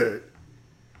answered.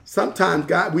 Sometimes,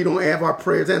 God, we don't have our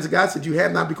prayers answered. God said you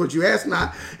have not because you ask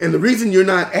not. And the reason you're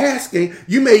not asking,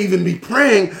 you may even be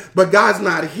praying, but God's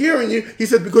not hearing you. He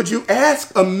said because you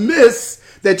ask amiss,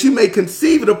 that you may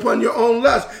conceive it upon your own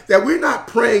lust. That we're not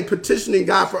praying, petitioning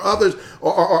God for others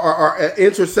or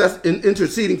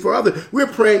interceding for others. We're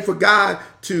praying for God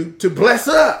to bless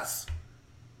us.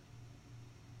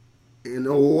 And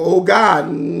oh God,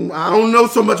 I don't know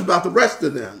so much about the rest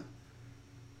of them.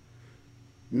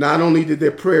 Not only did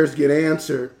their prayers get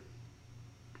answered,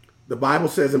 the Bible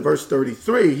says in verse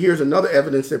 33, here's another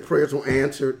evidence that prayers were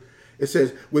answered. It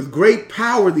says, with great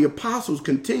power, the apostles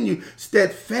continued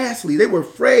steadfastly. They were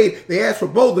afraid. They asked for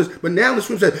boldness. But now the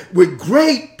scripture says, with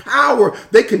great power,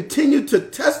 they continued to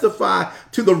testify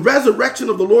to the resurrection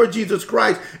of the Lord Jesus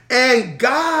Christ. And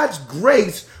God's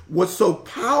grace was so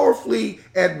powerfully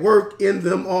at work in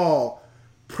them all.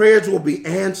 Prayers will be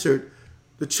answered.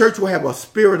 The church will have a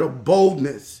spirit of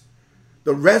boldness.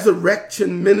 The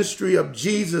resurrection ministry of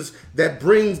Jesus that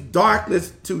brings darkness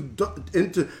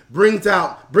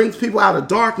brings people out of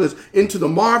darkness into the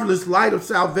marvelous light of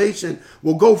salvation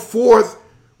will go forth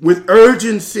with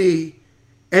urgency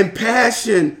and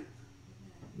passion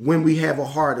when we have a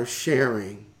heart of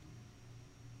sharing.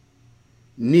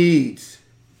 Needs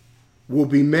will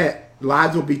be met.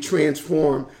 Lives will be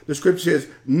transformed. The scripture says,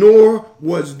 nor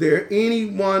was there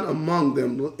anyone among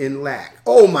them in lack.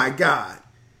 Oh my God.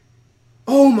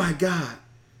 Oh my God.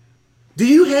 Do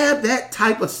you have that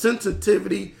type of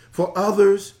sensitivity for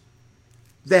others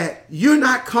that you're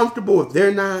not comfortable if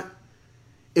they're not?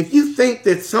 If you think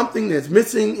there's something that's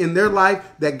missing in their life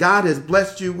that God has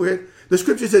blessed you with, the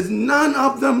scripture says none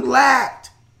of them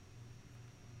lacked.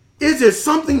 Is there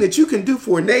something that you can do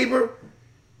for a neighbor?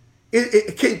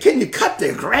 Can you cut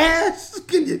their grass?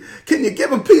 Can you give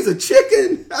them a piece of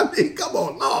chicken? I mean, come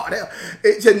on, Lord.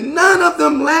 It said none of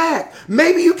them lack.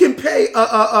 Maybe you can pay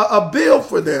a bill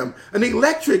for them, an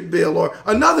electric bill or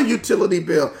another utility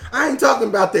bill. I ain't talking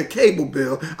about their cable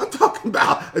bill. I'm talking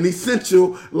about an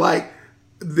essential like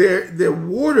their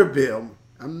water bill.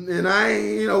 And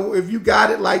if you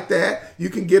got it like that, you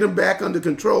can get them back under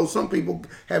control. Some people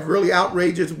have really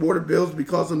outrageous water bills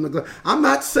because of neglect. I'm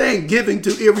not saying giving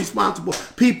to irresponsible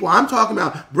people. I'm talking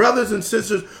about brothers and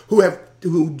sisters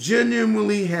who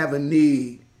genuinely have a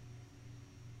need.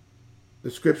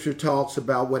 The scripture talks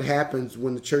about what happens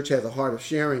when the church has a heart of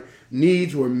sharing.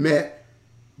 Needs were met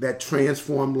that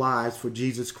transformed lives for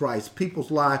Jesus Christ.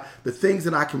 People's lives, the things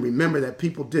that I can remember that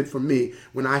people did for me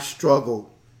when I struggled.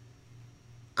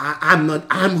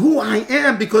 I'm who I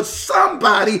am because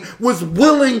somebody was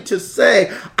willing to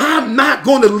say, I'm not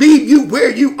going to leave you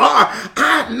where you are.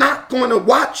 I'm not going to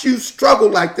watch you struggle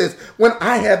like this when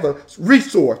I have a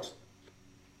resource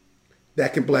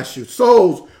that can bless you.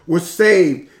 Souls were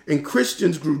saved and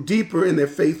Christians grew deeper in their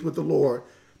faith with the Lord.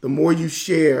 The more you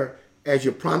share as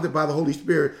you're prompted by the Holy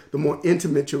Spirit, the more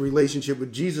intimate your relationship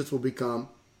with Jesus will become.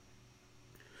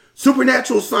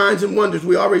 Supernatural signs and wonders.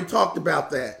 We already talked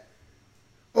about that.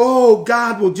 Oh,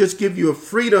 God will just give you a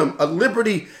freedom, a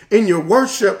liberty in your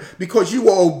worship because you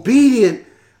were obedient.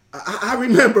 I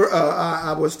remember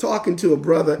I was talking to a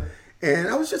brother and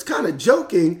I was just kind of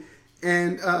joking.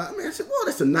 And I said, well,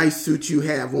 that's a nice suit you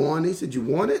have on. He said, you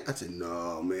want it? I said,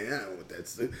 no, man, I don't want that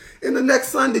suit. And the next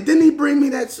Sunday, didn't he bring me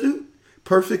that suit?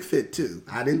 Perfect fit, too.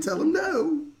 I didn't tell him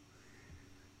no.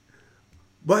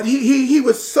 But he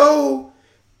was so...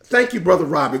 Thank you, Brother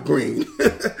Robert Green.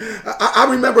 I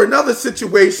remember another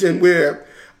situation where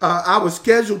I was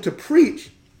scheduled to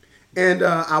preach, and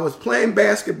I was playing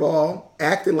basketball,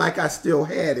 acting like I still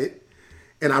had it,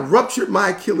 and I ruptured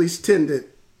my Achilles tendon.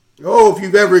 Oh, if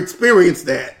you've ever experienced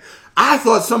that. I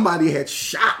thought somebody had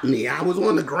shot me. I was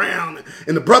on the ground,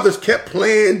 and the brothers kept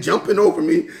playing, jumping over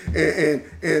me, and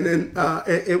then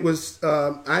it was.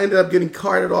 I ended up getting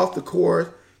carted off the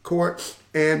court,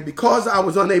 and because I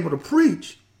was unable to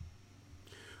preach,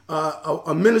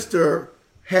 a minister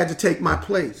had to take my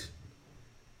place.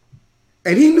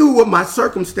 And he knew what my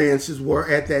circumstances were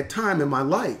at that time in my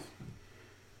life.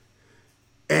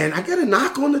 And I get a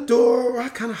knock on the door. I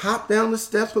kind of hopped down the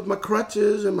steps with my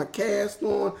crutches and my cast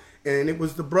on. And it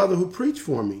was the brother who preached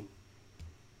for me.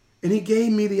 And he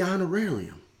gave me the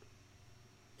honorarium.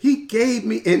 He gave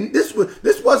me, and this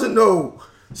wasn't no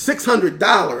 $600.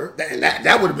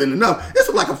 That would have been enough. This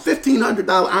was like a $1,500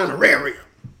 honorarium.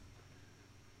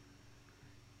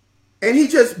 And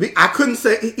I couldn't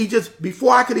say,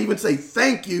 before I could even say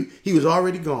thank you, he was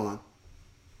already gone.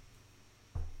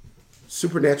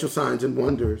 Supernatural signs and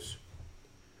wonders.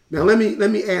 Now let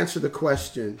me answer the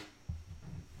question.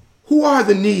 Who are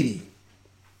the needy?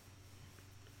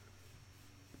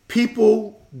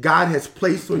 People God has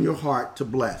placed on your heart to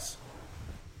bless.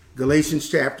 Galatians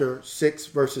chapter 6,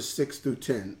 verses 6 through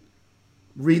 10.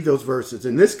 Read those verses.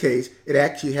 In this case, it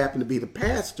actually happened to be the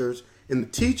pastors and the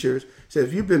teachers. Said,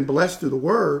 if you've been blessed through the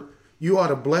word, you ought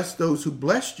to bless those who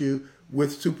blessed you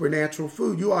with supernatural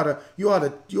food. You ought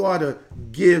to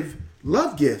give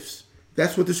love gifts.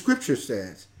 That's what the scripture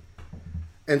says.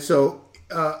 And so,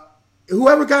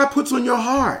 whoever God puts on your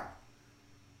heart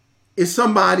is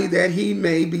somebody that he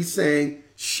may be saying,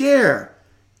 share.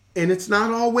 And it's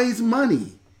not always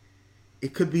money.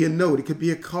 It could be a note. It could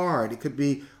be a card. It could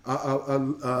be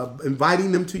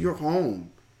inviting them to your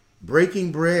home,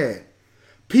 breaking bread.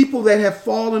 People that have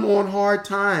fallen on hard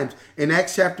times in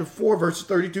Acts chapter 4, verses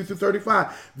 32 through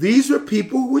 35. These are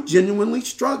people who were genuinely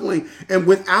struggling. And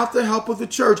without the help of the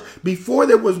church, before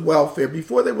there was welfare,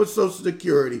 before there was Social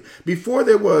Security, before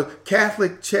there were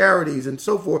Catholic charities and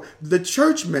so forth, the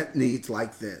church met needs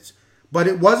like this. But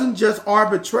it wasn't just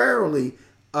arbitrarily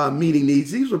meeting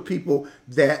needs. These were people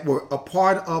that were a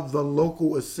part of the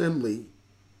local assembly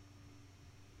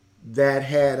that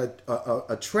had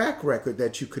a track record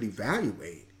that you could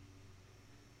evaluate.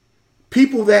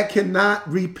 People that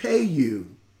cannot repay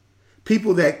you,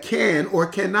 people that can or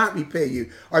cannot repay you,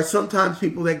 are sometimes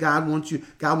people that God wants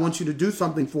you to do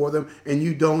something for them, and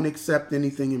you don't accept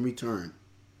anything in return.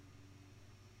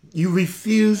 You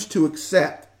refuse to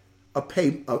accept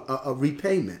a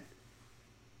repayment.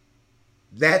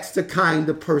 That's the kind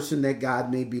of person that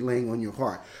God may be laying on your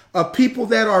heart. People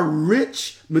that are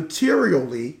rich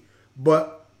materially,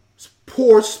 but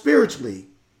poor spiritually.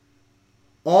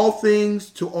 All things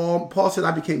to all. Paul said,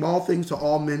 I became all things to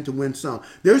all men to win some.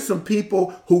 There's some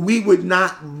people who we would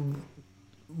not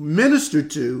minister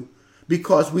to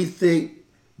because we think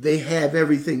they have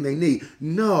everything they need.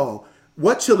 No.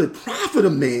 What shall it profit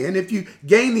a man if you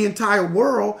gain the entire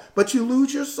world, but you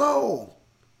lose your soul?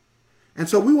 And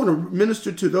so we want to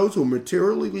minister to those who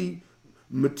are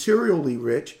materially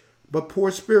rich, but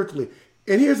poor spiritually.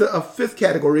 And here's a fifth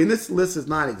category, and this list is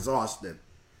not exhaustive.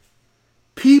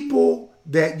 People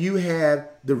that you have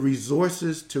the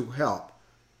resources to help.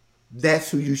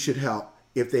 That's who you should help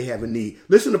if they have a need.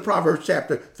 Listen to Proverbs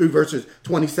chapter 3, verses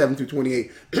 27 through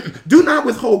 28. Do not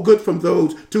withhold good from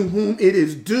those to whom it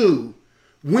is due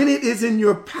when it is in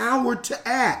your power to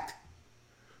act.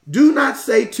 Do not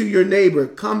say to your neighbor,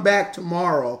 come back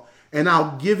tomorrow, and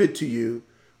I'll give it to you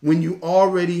when you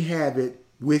already have it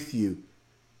with you.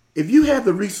 If you have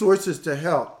the resources to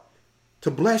help, to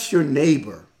bless your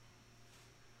neighbor,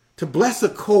 to bless a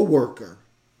coworker,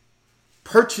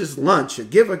 purchase lunch or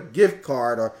give a gift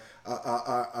card or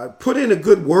put in a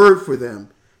good word for them,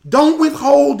 don't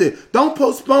withhold it. Don't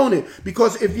postpone it.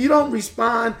 Because if you don't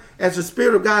respond as the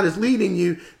Spirit of God is leading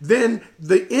you, then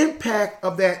the impact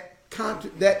of the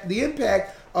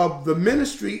impact of the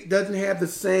ministry doesn't have the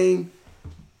same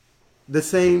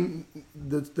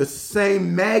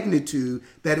magnitude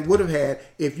that it would have had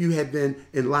if you had been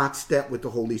in lockstep with the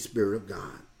Holy Spirit of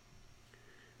God.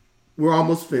 We're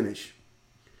almost finished.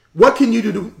 What can you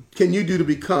do to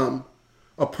become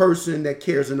a person that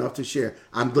cares enough to share?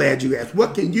 I'm glad you asked.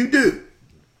 What can you do?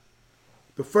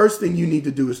 The first thing you need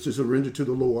to do is to surrender to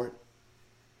the Lord.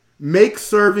 Make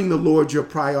serving the Lord your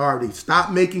priority. Stop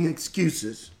making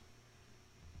excuses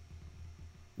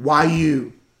why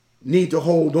you need to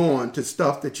hold on to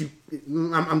stuff that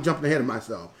I'm jumping ahead of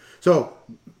myself. So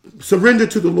surrender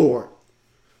to the Lord.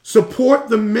 Support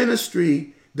the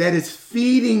ministry that is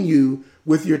feeding you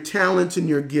with your talents and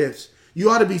your gifts. You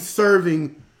ought to be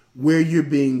serving where you're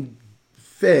being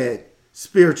fed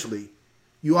spiritually.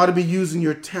 You ought to be using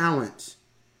your talents.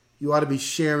 You ought to be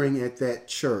sharing at that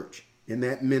church, in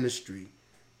that ministry,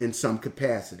 in some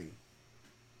capacity.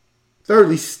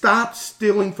 Thirdly, stop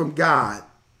stealing from God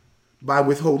by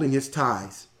withholding his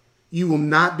tithes. You will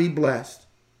not be blessed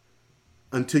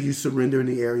until you surrender in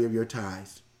the area of your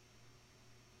tithes.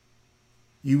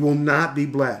 You will not be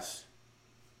blessed.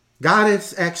 God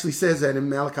actually says that in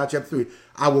Malachi chapter 3.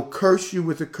 I will curse you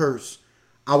with a curse.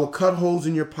 I will cut holes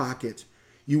in your pockets.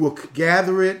 You will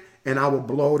gather it and I will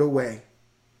blow it away.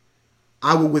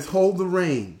 I will withhold the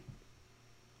rain.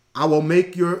 I will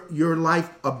make your life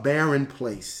a barren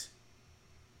place.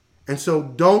 And so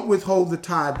don't withhold the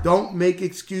tithe. Don't make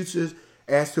excuses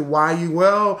as to why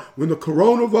when the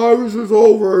coronavirus is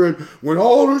over and when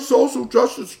all the social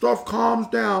justice stuff calms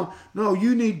down. No,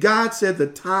 God said the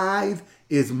tithe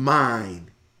is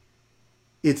mine.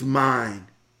 It's mine.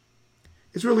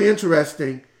 It's really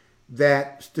interesting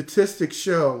that statistics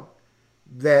show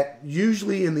that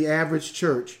usually in the average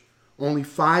church, only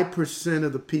 5%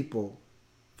 of the people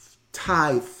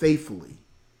tithe faithfully.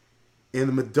 And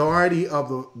the majority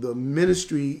of the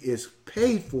ministry is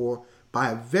paid for by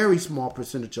a very small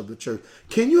percentage of the church.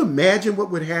 Can you imagine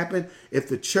what would happen if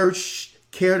the church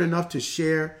cared enough to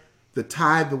share the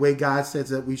tithe the way God says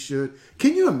that we should?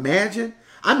 Can you imagine?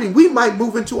 I mean, we might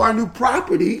move into our new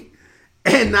property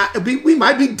and we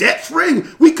might be debt free.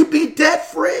 We could be debt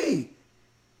free.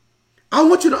 I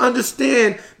want you to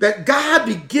understand that God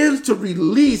begins to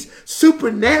release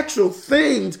supernatural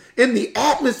things in the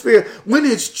atmosphere when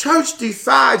his church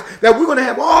decides that we're going to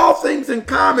have all things in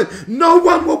common. No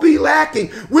one will be lacking.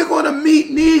 We're going to meet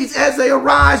needs as they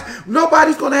arise.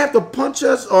 Nobody's going to have to punch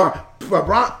us or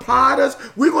prod us.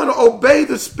 We're going to obey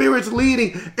the Spirit's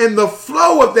leading, and the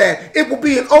flow of that, it will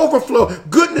be an overflow.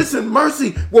 Goodness and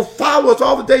mercy will follow us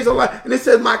all the days of life. And it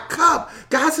says, my cup.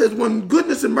 God says when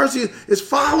goodness and mercy is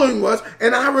following us,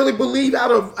 and I really believe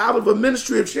out of a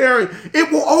ministry of sharing,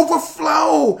 it will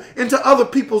overflow into other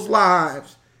people's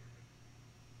lives.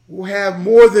 We'll have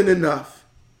more than enough.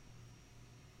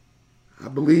 I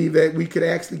believe that we could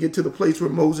actually get to the place where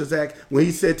Moses when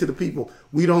he said to the people,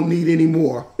 we don't need any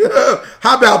more.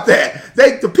 How about that?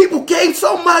 The people gave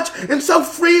so much and so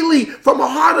freely from a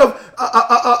heart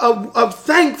of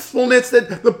thankfulness,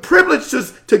 that the privilege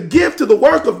to give to the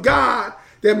work of God,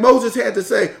 that Moses had to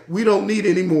say, we don't need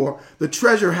any more. The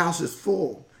treasure house is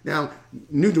full. Now,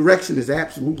 New Direction is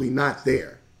absolutely not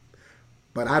there,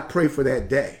 but I pray for that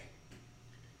day.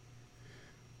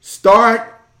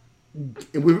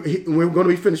 And we're going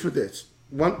to be finished with this.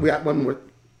 We got one more.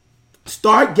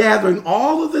 Start gathering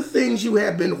all of the things you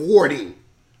have been hoarding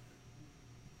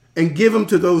and give them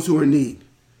to those who are in need.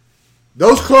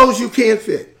 Those clothes you can't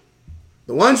fit.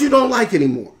 The ones you don't like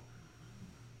anymore.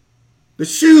 The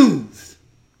shoes.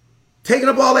 Taking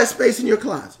up all that space in your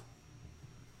closet.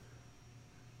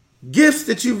 Gifts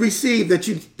that you received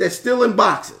that's still in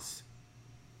boxes.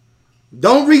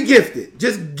 Don't re-gift it.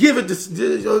 Just give it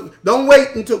to, don't wait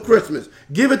until Christmas.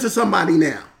 Give it to somebody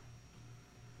now.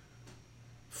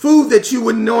 Food that you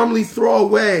would normally throw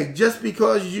away just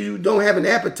because you don't have an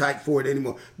appetite for it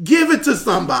anymore. Give it to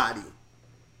somebody.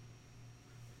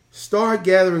 Start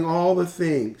gathering all the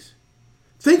things.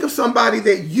 Think of somebody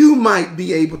that you might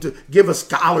be able to give a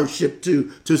scholarship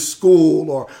to school,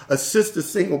 or assist a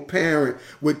single parent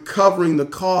with covering the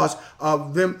cost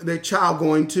of their child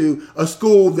going to a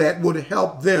school that would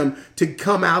help them to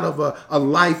come out of a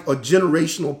life of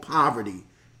generational poverty.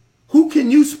 Who can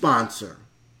you sponsor?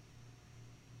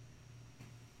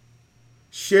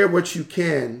 Share what you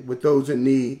can with those in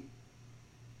need.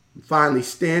 And finally,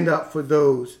 stand up for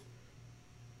those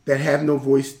that have no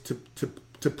voice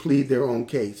to plead their own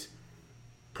case.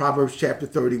 Proverbs chapter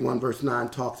 31, verse 9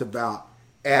 talks about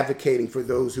advocating for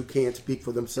those who can't speak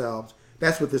for themselves.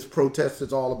 That's what this protest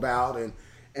is all about,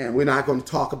 and we're not going to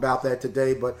talk about that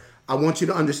today, but I want you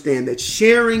to understand that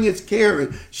sharing is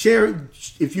caring. Sharing,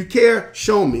 if you care,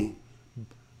 show me.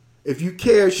 If you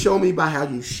care, show me by how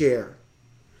you share.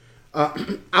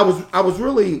 I was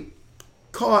really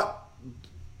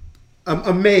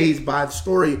amazed by the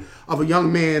story of a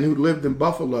young man who lived in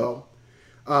Buffalo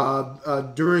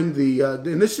during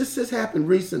and this just happened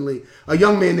recently. A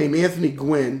young man named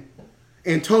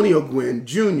Antonio Gwynn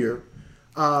Jr.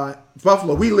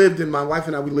 Buffalo. My wife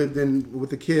and I, we lived in with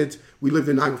the kids. We lived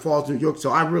in Niagara Falls, New York.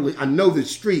 So I know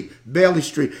this street, Bailey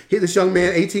Street. Here, this young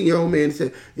man, 18-year-old man,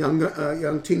 said,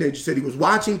 young teenager, said he was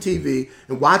watching TV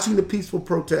and watching the peaceful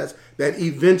protests that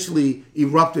eventually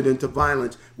erupted into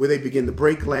violence, where they began to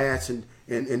break glass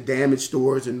and damage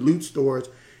stores and loot stores.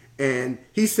 And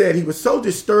he said he was so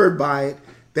disturbed by it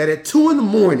that at 2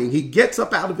 a.m, he gets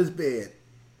up out of his bed.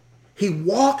 He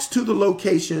walks to the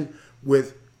location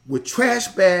with trash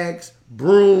bags,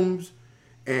 brooms,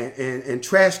 and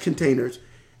trash containers,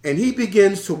 and he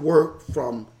begins to work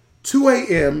from 2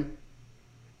 a.m.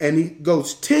 and he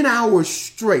goes 10 hours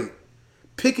straight,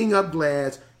 picking up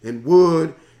glass and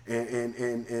wood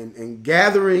and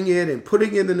gathering it and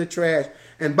putting it in the trash.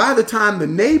 And by the time the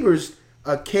neighbors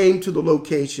came to the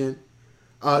location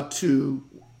to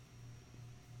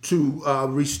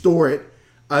restore it,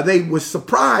 they were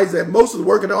surprised that most of the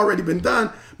work had already been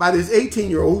done by this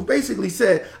 18-year-old who basically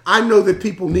said, I know that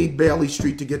people need Bailey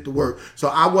Street to get to work, so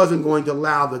I wasn't going to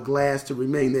allow the glass to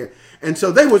remain there. And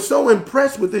so they were so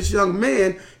impressed with this young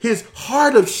man, his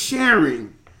heart of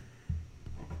sharing,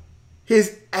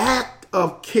 his act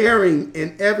of caring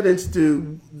and evidence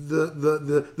to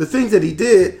the things that he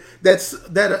did,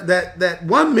 that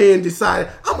one man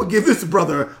decided, I'm going to give this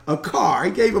brother a car.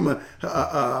 He gave him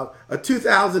a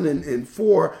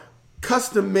 2004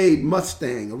 custom-made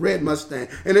Mustang, a red Mustang.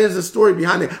 And there's a story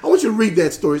behind it. I want you to read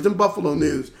that story. It's in Buffalo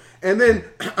News. And then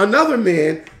another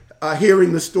man,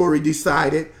 hearing the story,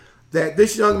 decided that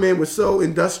this young man was so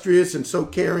industrious and so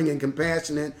caring and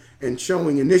compassionate and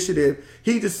showing initiative,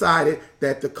 he decided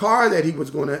that the car that he was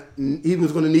going to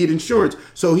need insurance.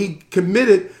 So he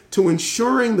committed to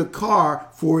insuring the car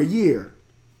for a year.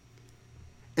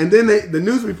 And then the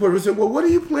news reporter said, well, what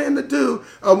do you plan to do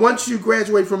once you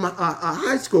graduate from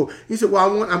high school? He said,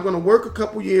 well, I'm going to work a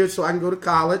couple years so I can go to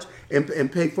college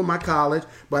and pay for my college,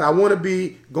 but I want to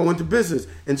be going to business.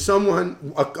 And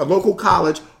someone, a local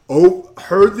college,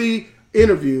 heard the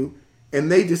interview,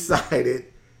 and they decided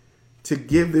to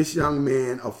give this young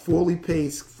man a fully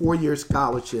paid 4-year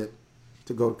scholarship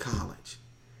to go to college.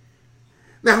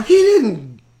 Now,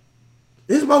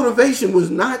 his motivation was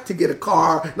not to get a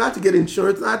car, not to get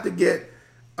insurance, not to get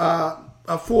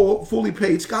a fully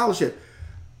paid scholarship.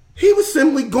 He was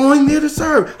simply going there to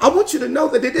serve. I want you to know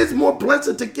that it is more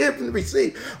blessed to give than to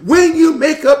receive. When you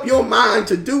make up your mind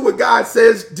to do what God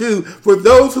says do for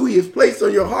those who he has placed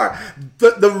on your heart,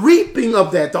 the reaping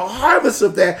of that, the harvest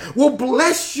of that will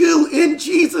bless you in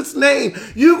Jesus' name.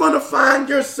 You're going to find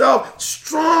yourself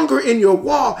stronger in your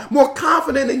walk, more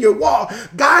confident in your walk.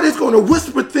 God is going to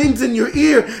whisper things in your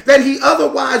ear that he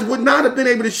otherwise would not have been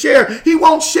able to share. He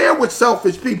won't share with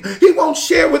selfish people. He won't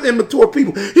share with immature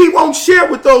people. He won't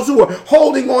share with those who are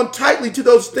holding on tightly to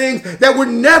those things that were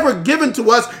never given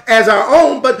to us as our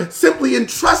own, but simply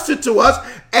entrusted to us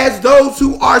as those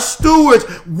who are stewards.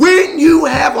 When you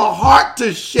have a heart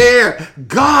to share,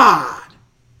 God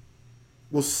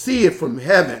will see it from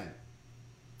heaven,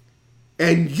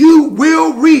 and you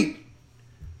will reap.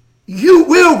 You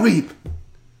will reap.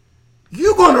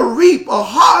 You're going to reap a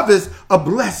harvest, a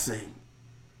blessing,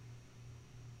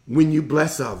 when you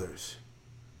bless others.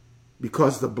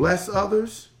 Because to bless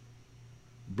others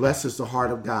blesses the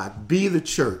heart of God. Be the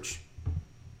church.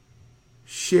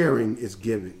 Sharing is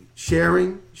giving.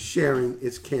 Sharing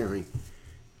is caring.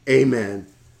 Amen.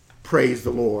 Praise the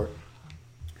Lord.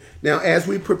 Now, as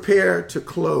we prepare to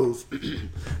close,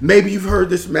 maybe you've heard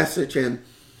this message, and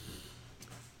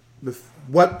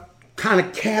what kind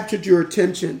of captured your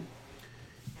attention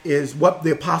is what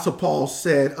the Apostle Paul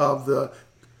said of the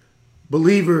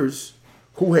believers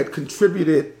who had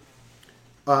contributed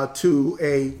to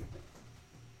a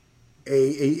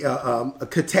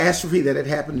catastrophe that had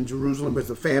happened in Jerusalem. There's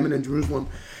a famine in Jerusalem,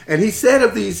 and he said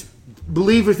of these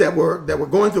believers that were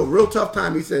going through a real tough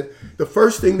time, he said the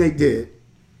first thing they did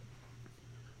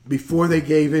before they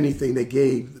gave anything, they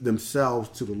gave themselves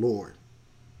to the Lord.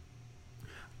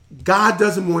 God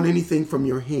doesn't want anything from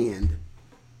your hand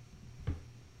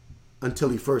until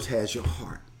he first has your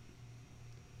heart.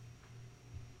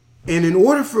 And in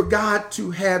order for God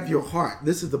to have your heart,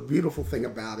 this is the beautiful thing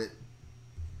about it,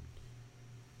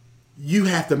 you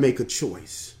have to make a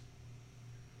choice.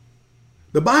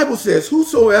 The Bible says,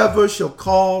 whosoever shall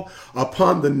call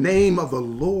upon the name of the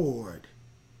Lord,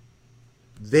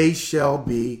 they shall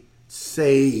be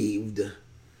saved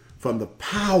from the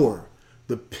power,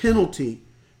 the penalty,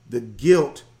 the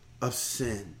guilt of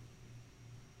sin.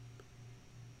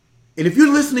 And if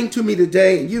you're listening to me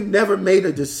today and you've never made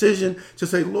a decision to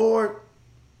say, Lord,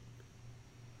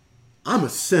 I'm a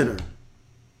sinner,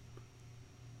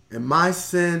 and my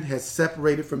sin has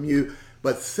separated from you,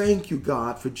 but thank you,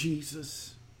 God, for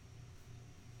Jesus.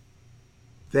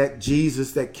 That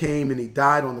Jesus that came and he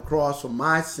died on the cross for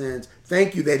my sins.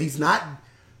 Thank you that he's not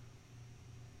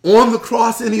on the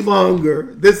cross any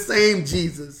longer. This same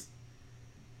Jesus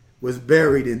was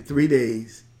buried in 3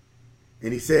 days.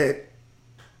 And he said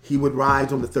he would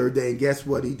rise on the third day. And guess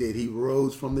what he did? He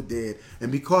rose from the dead.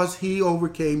 And because he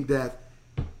overcame death,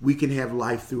 we can have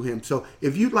life through him. So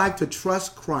if you'd like to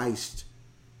trust Christ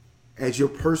as your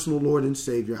personal Lord and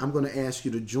Savior, I'm going to ask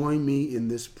you to join me in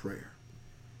this prayer.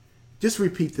 Just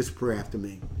repeat this prayer after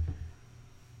me.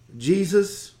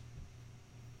 Jesus,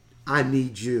 I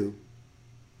need you,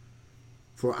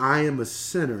 for I am a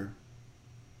sinner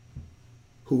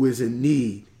who is in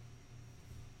need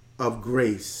of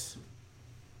grace,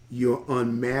 your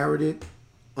unmerited,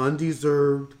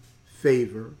 undeserved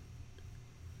favor.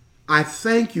 I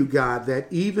thank you, God, that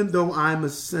even though I'm a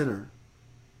sinner,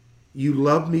 you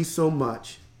love me so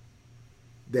much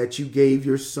that you gave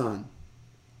your Son,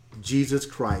 Jesus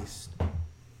Christ,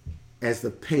 as the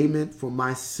payment for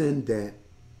my sin debt,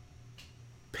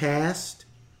 past,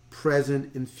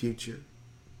 present, and future.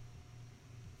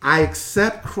 I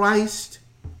accept Christ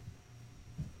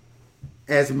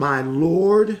as my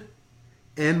Lord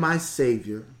and my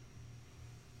Savior.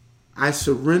 I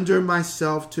surrender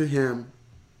myself to him,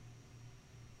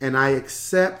 and I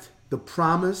accept the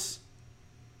promise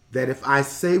that if I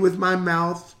say with my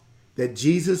mouth that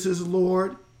Jesus is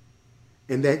Lord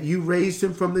and that you raised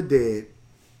him from the dead,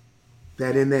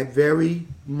 that in that very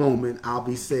moment I'll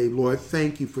be saved. Lord,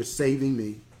 thank you for saving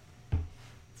me.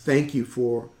 Thank you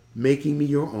for making me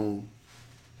your own.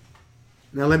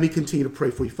 Now let me continue to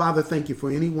pray for you. Father, thank you for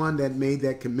anyone that made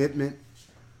that commitment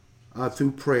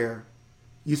through prayer.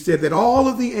 You said that all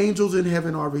of the angels in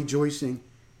heaven are rejoicing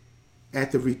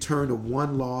at the return of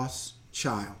one lost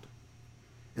child.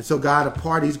 And so, God, a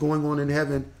party's going on in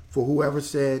heaven for whoever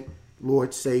said,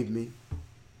 Lord, save me.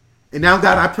 And now,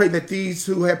 God, I pray that these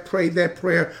who have prayed that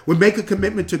prayer would make a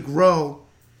commitment to grow.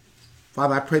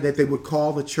 Father, I pray that they would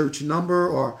call the church number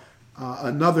or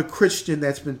another Christian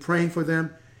that's been praying for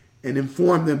them and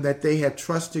inform them that they have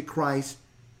trusted Christ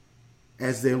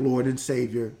as their Lord and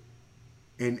Savior,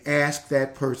 and ask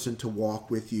that person to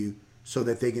walk with you so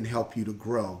that they can help you to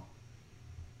grow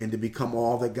and to become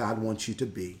all that God wants you to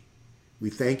be.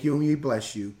 We thank you and we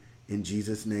bless you. In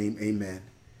Jesus' name, amen.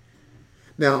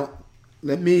 Now,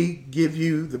 let me give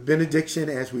you the benediction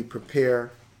as we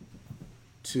prepare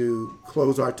to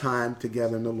close our time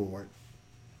together in the Lord.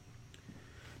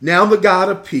 Now the God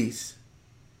of peace,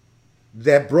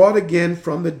 that brought again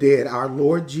from the dead our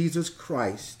Lord Jesus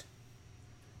Christ,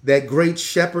 that great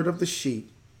shepherd of the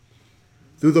sheep,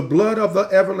 through the blood of the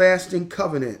everlasting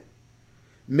covenant,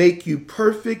 make you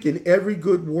perfect in every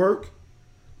good work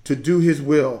to do his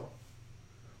will,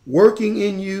 working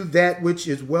in you that which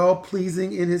is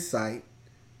well-pleasing in his sight.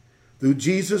 Through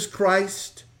Jesus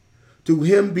Christ, to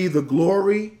him be the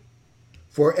glory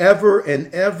forever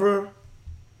and ever.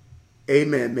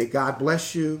 Amen. May God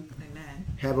bless you.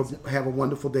 Amen. Have a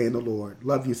wonderful day in the Lord.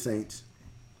 Love you, saints.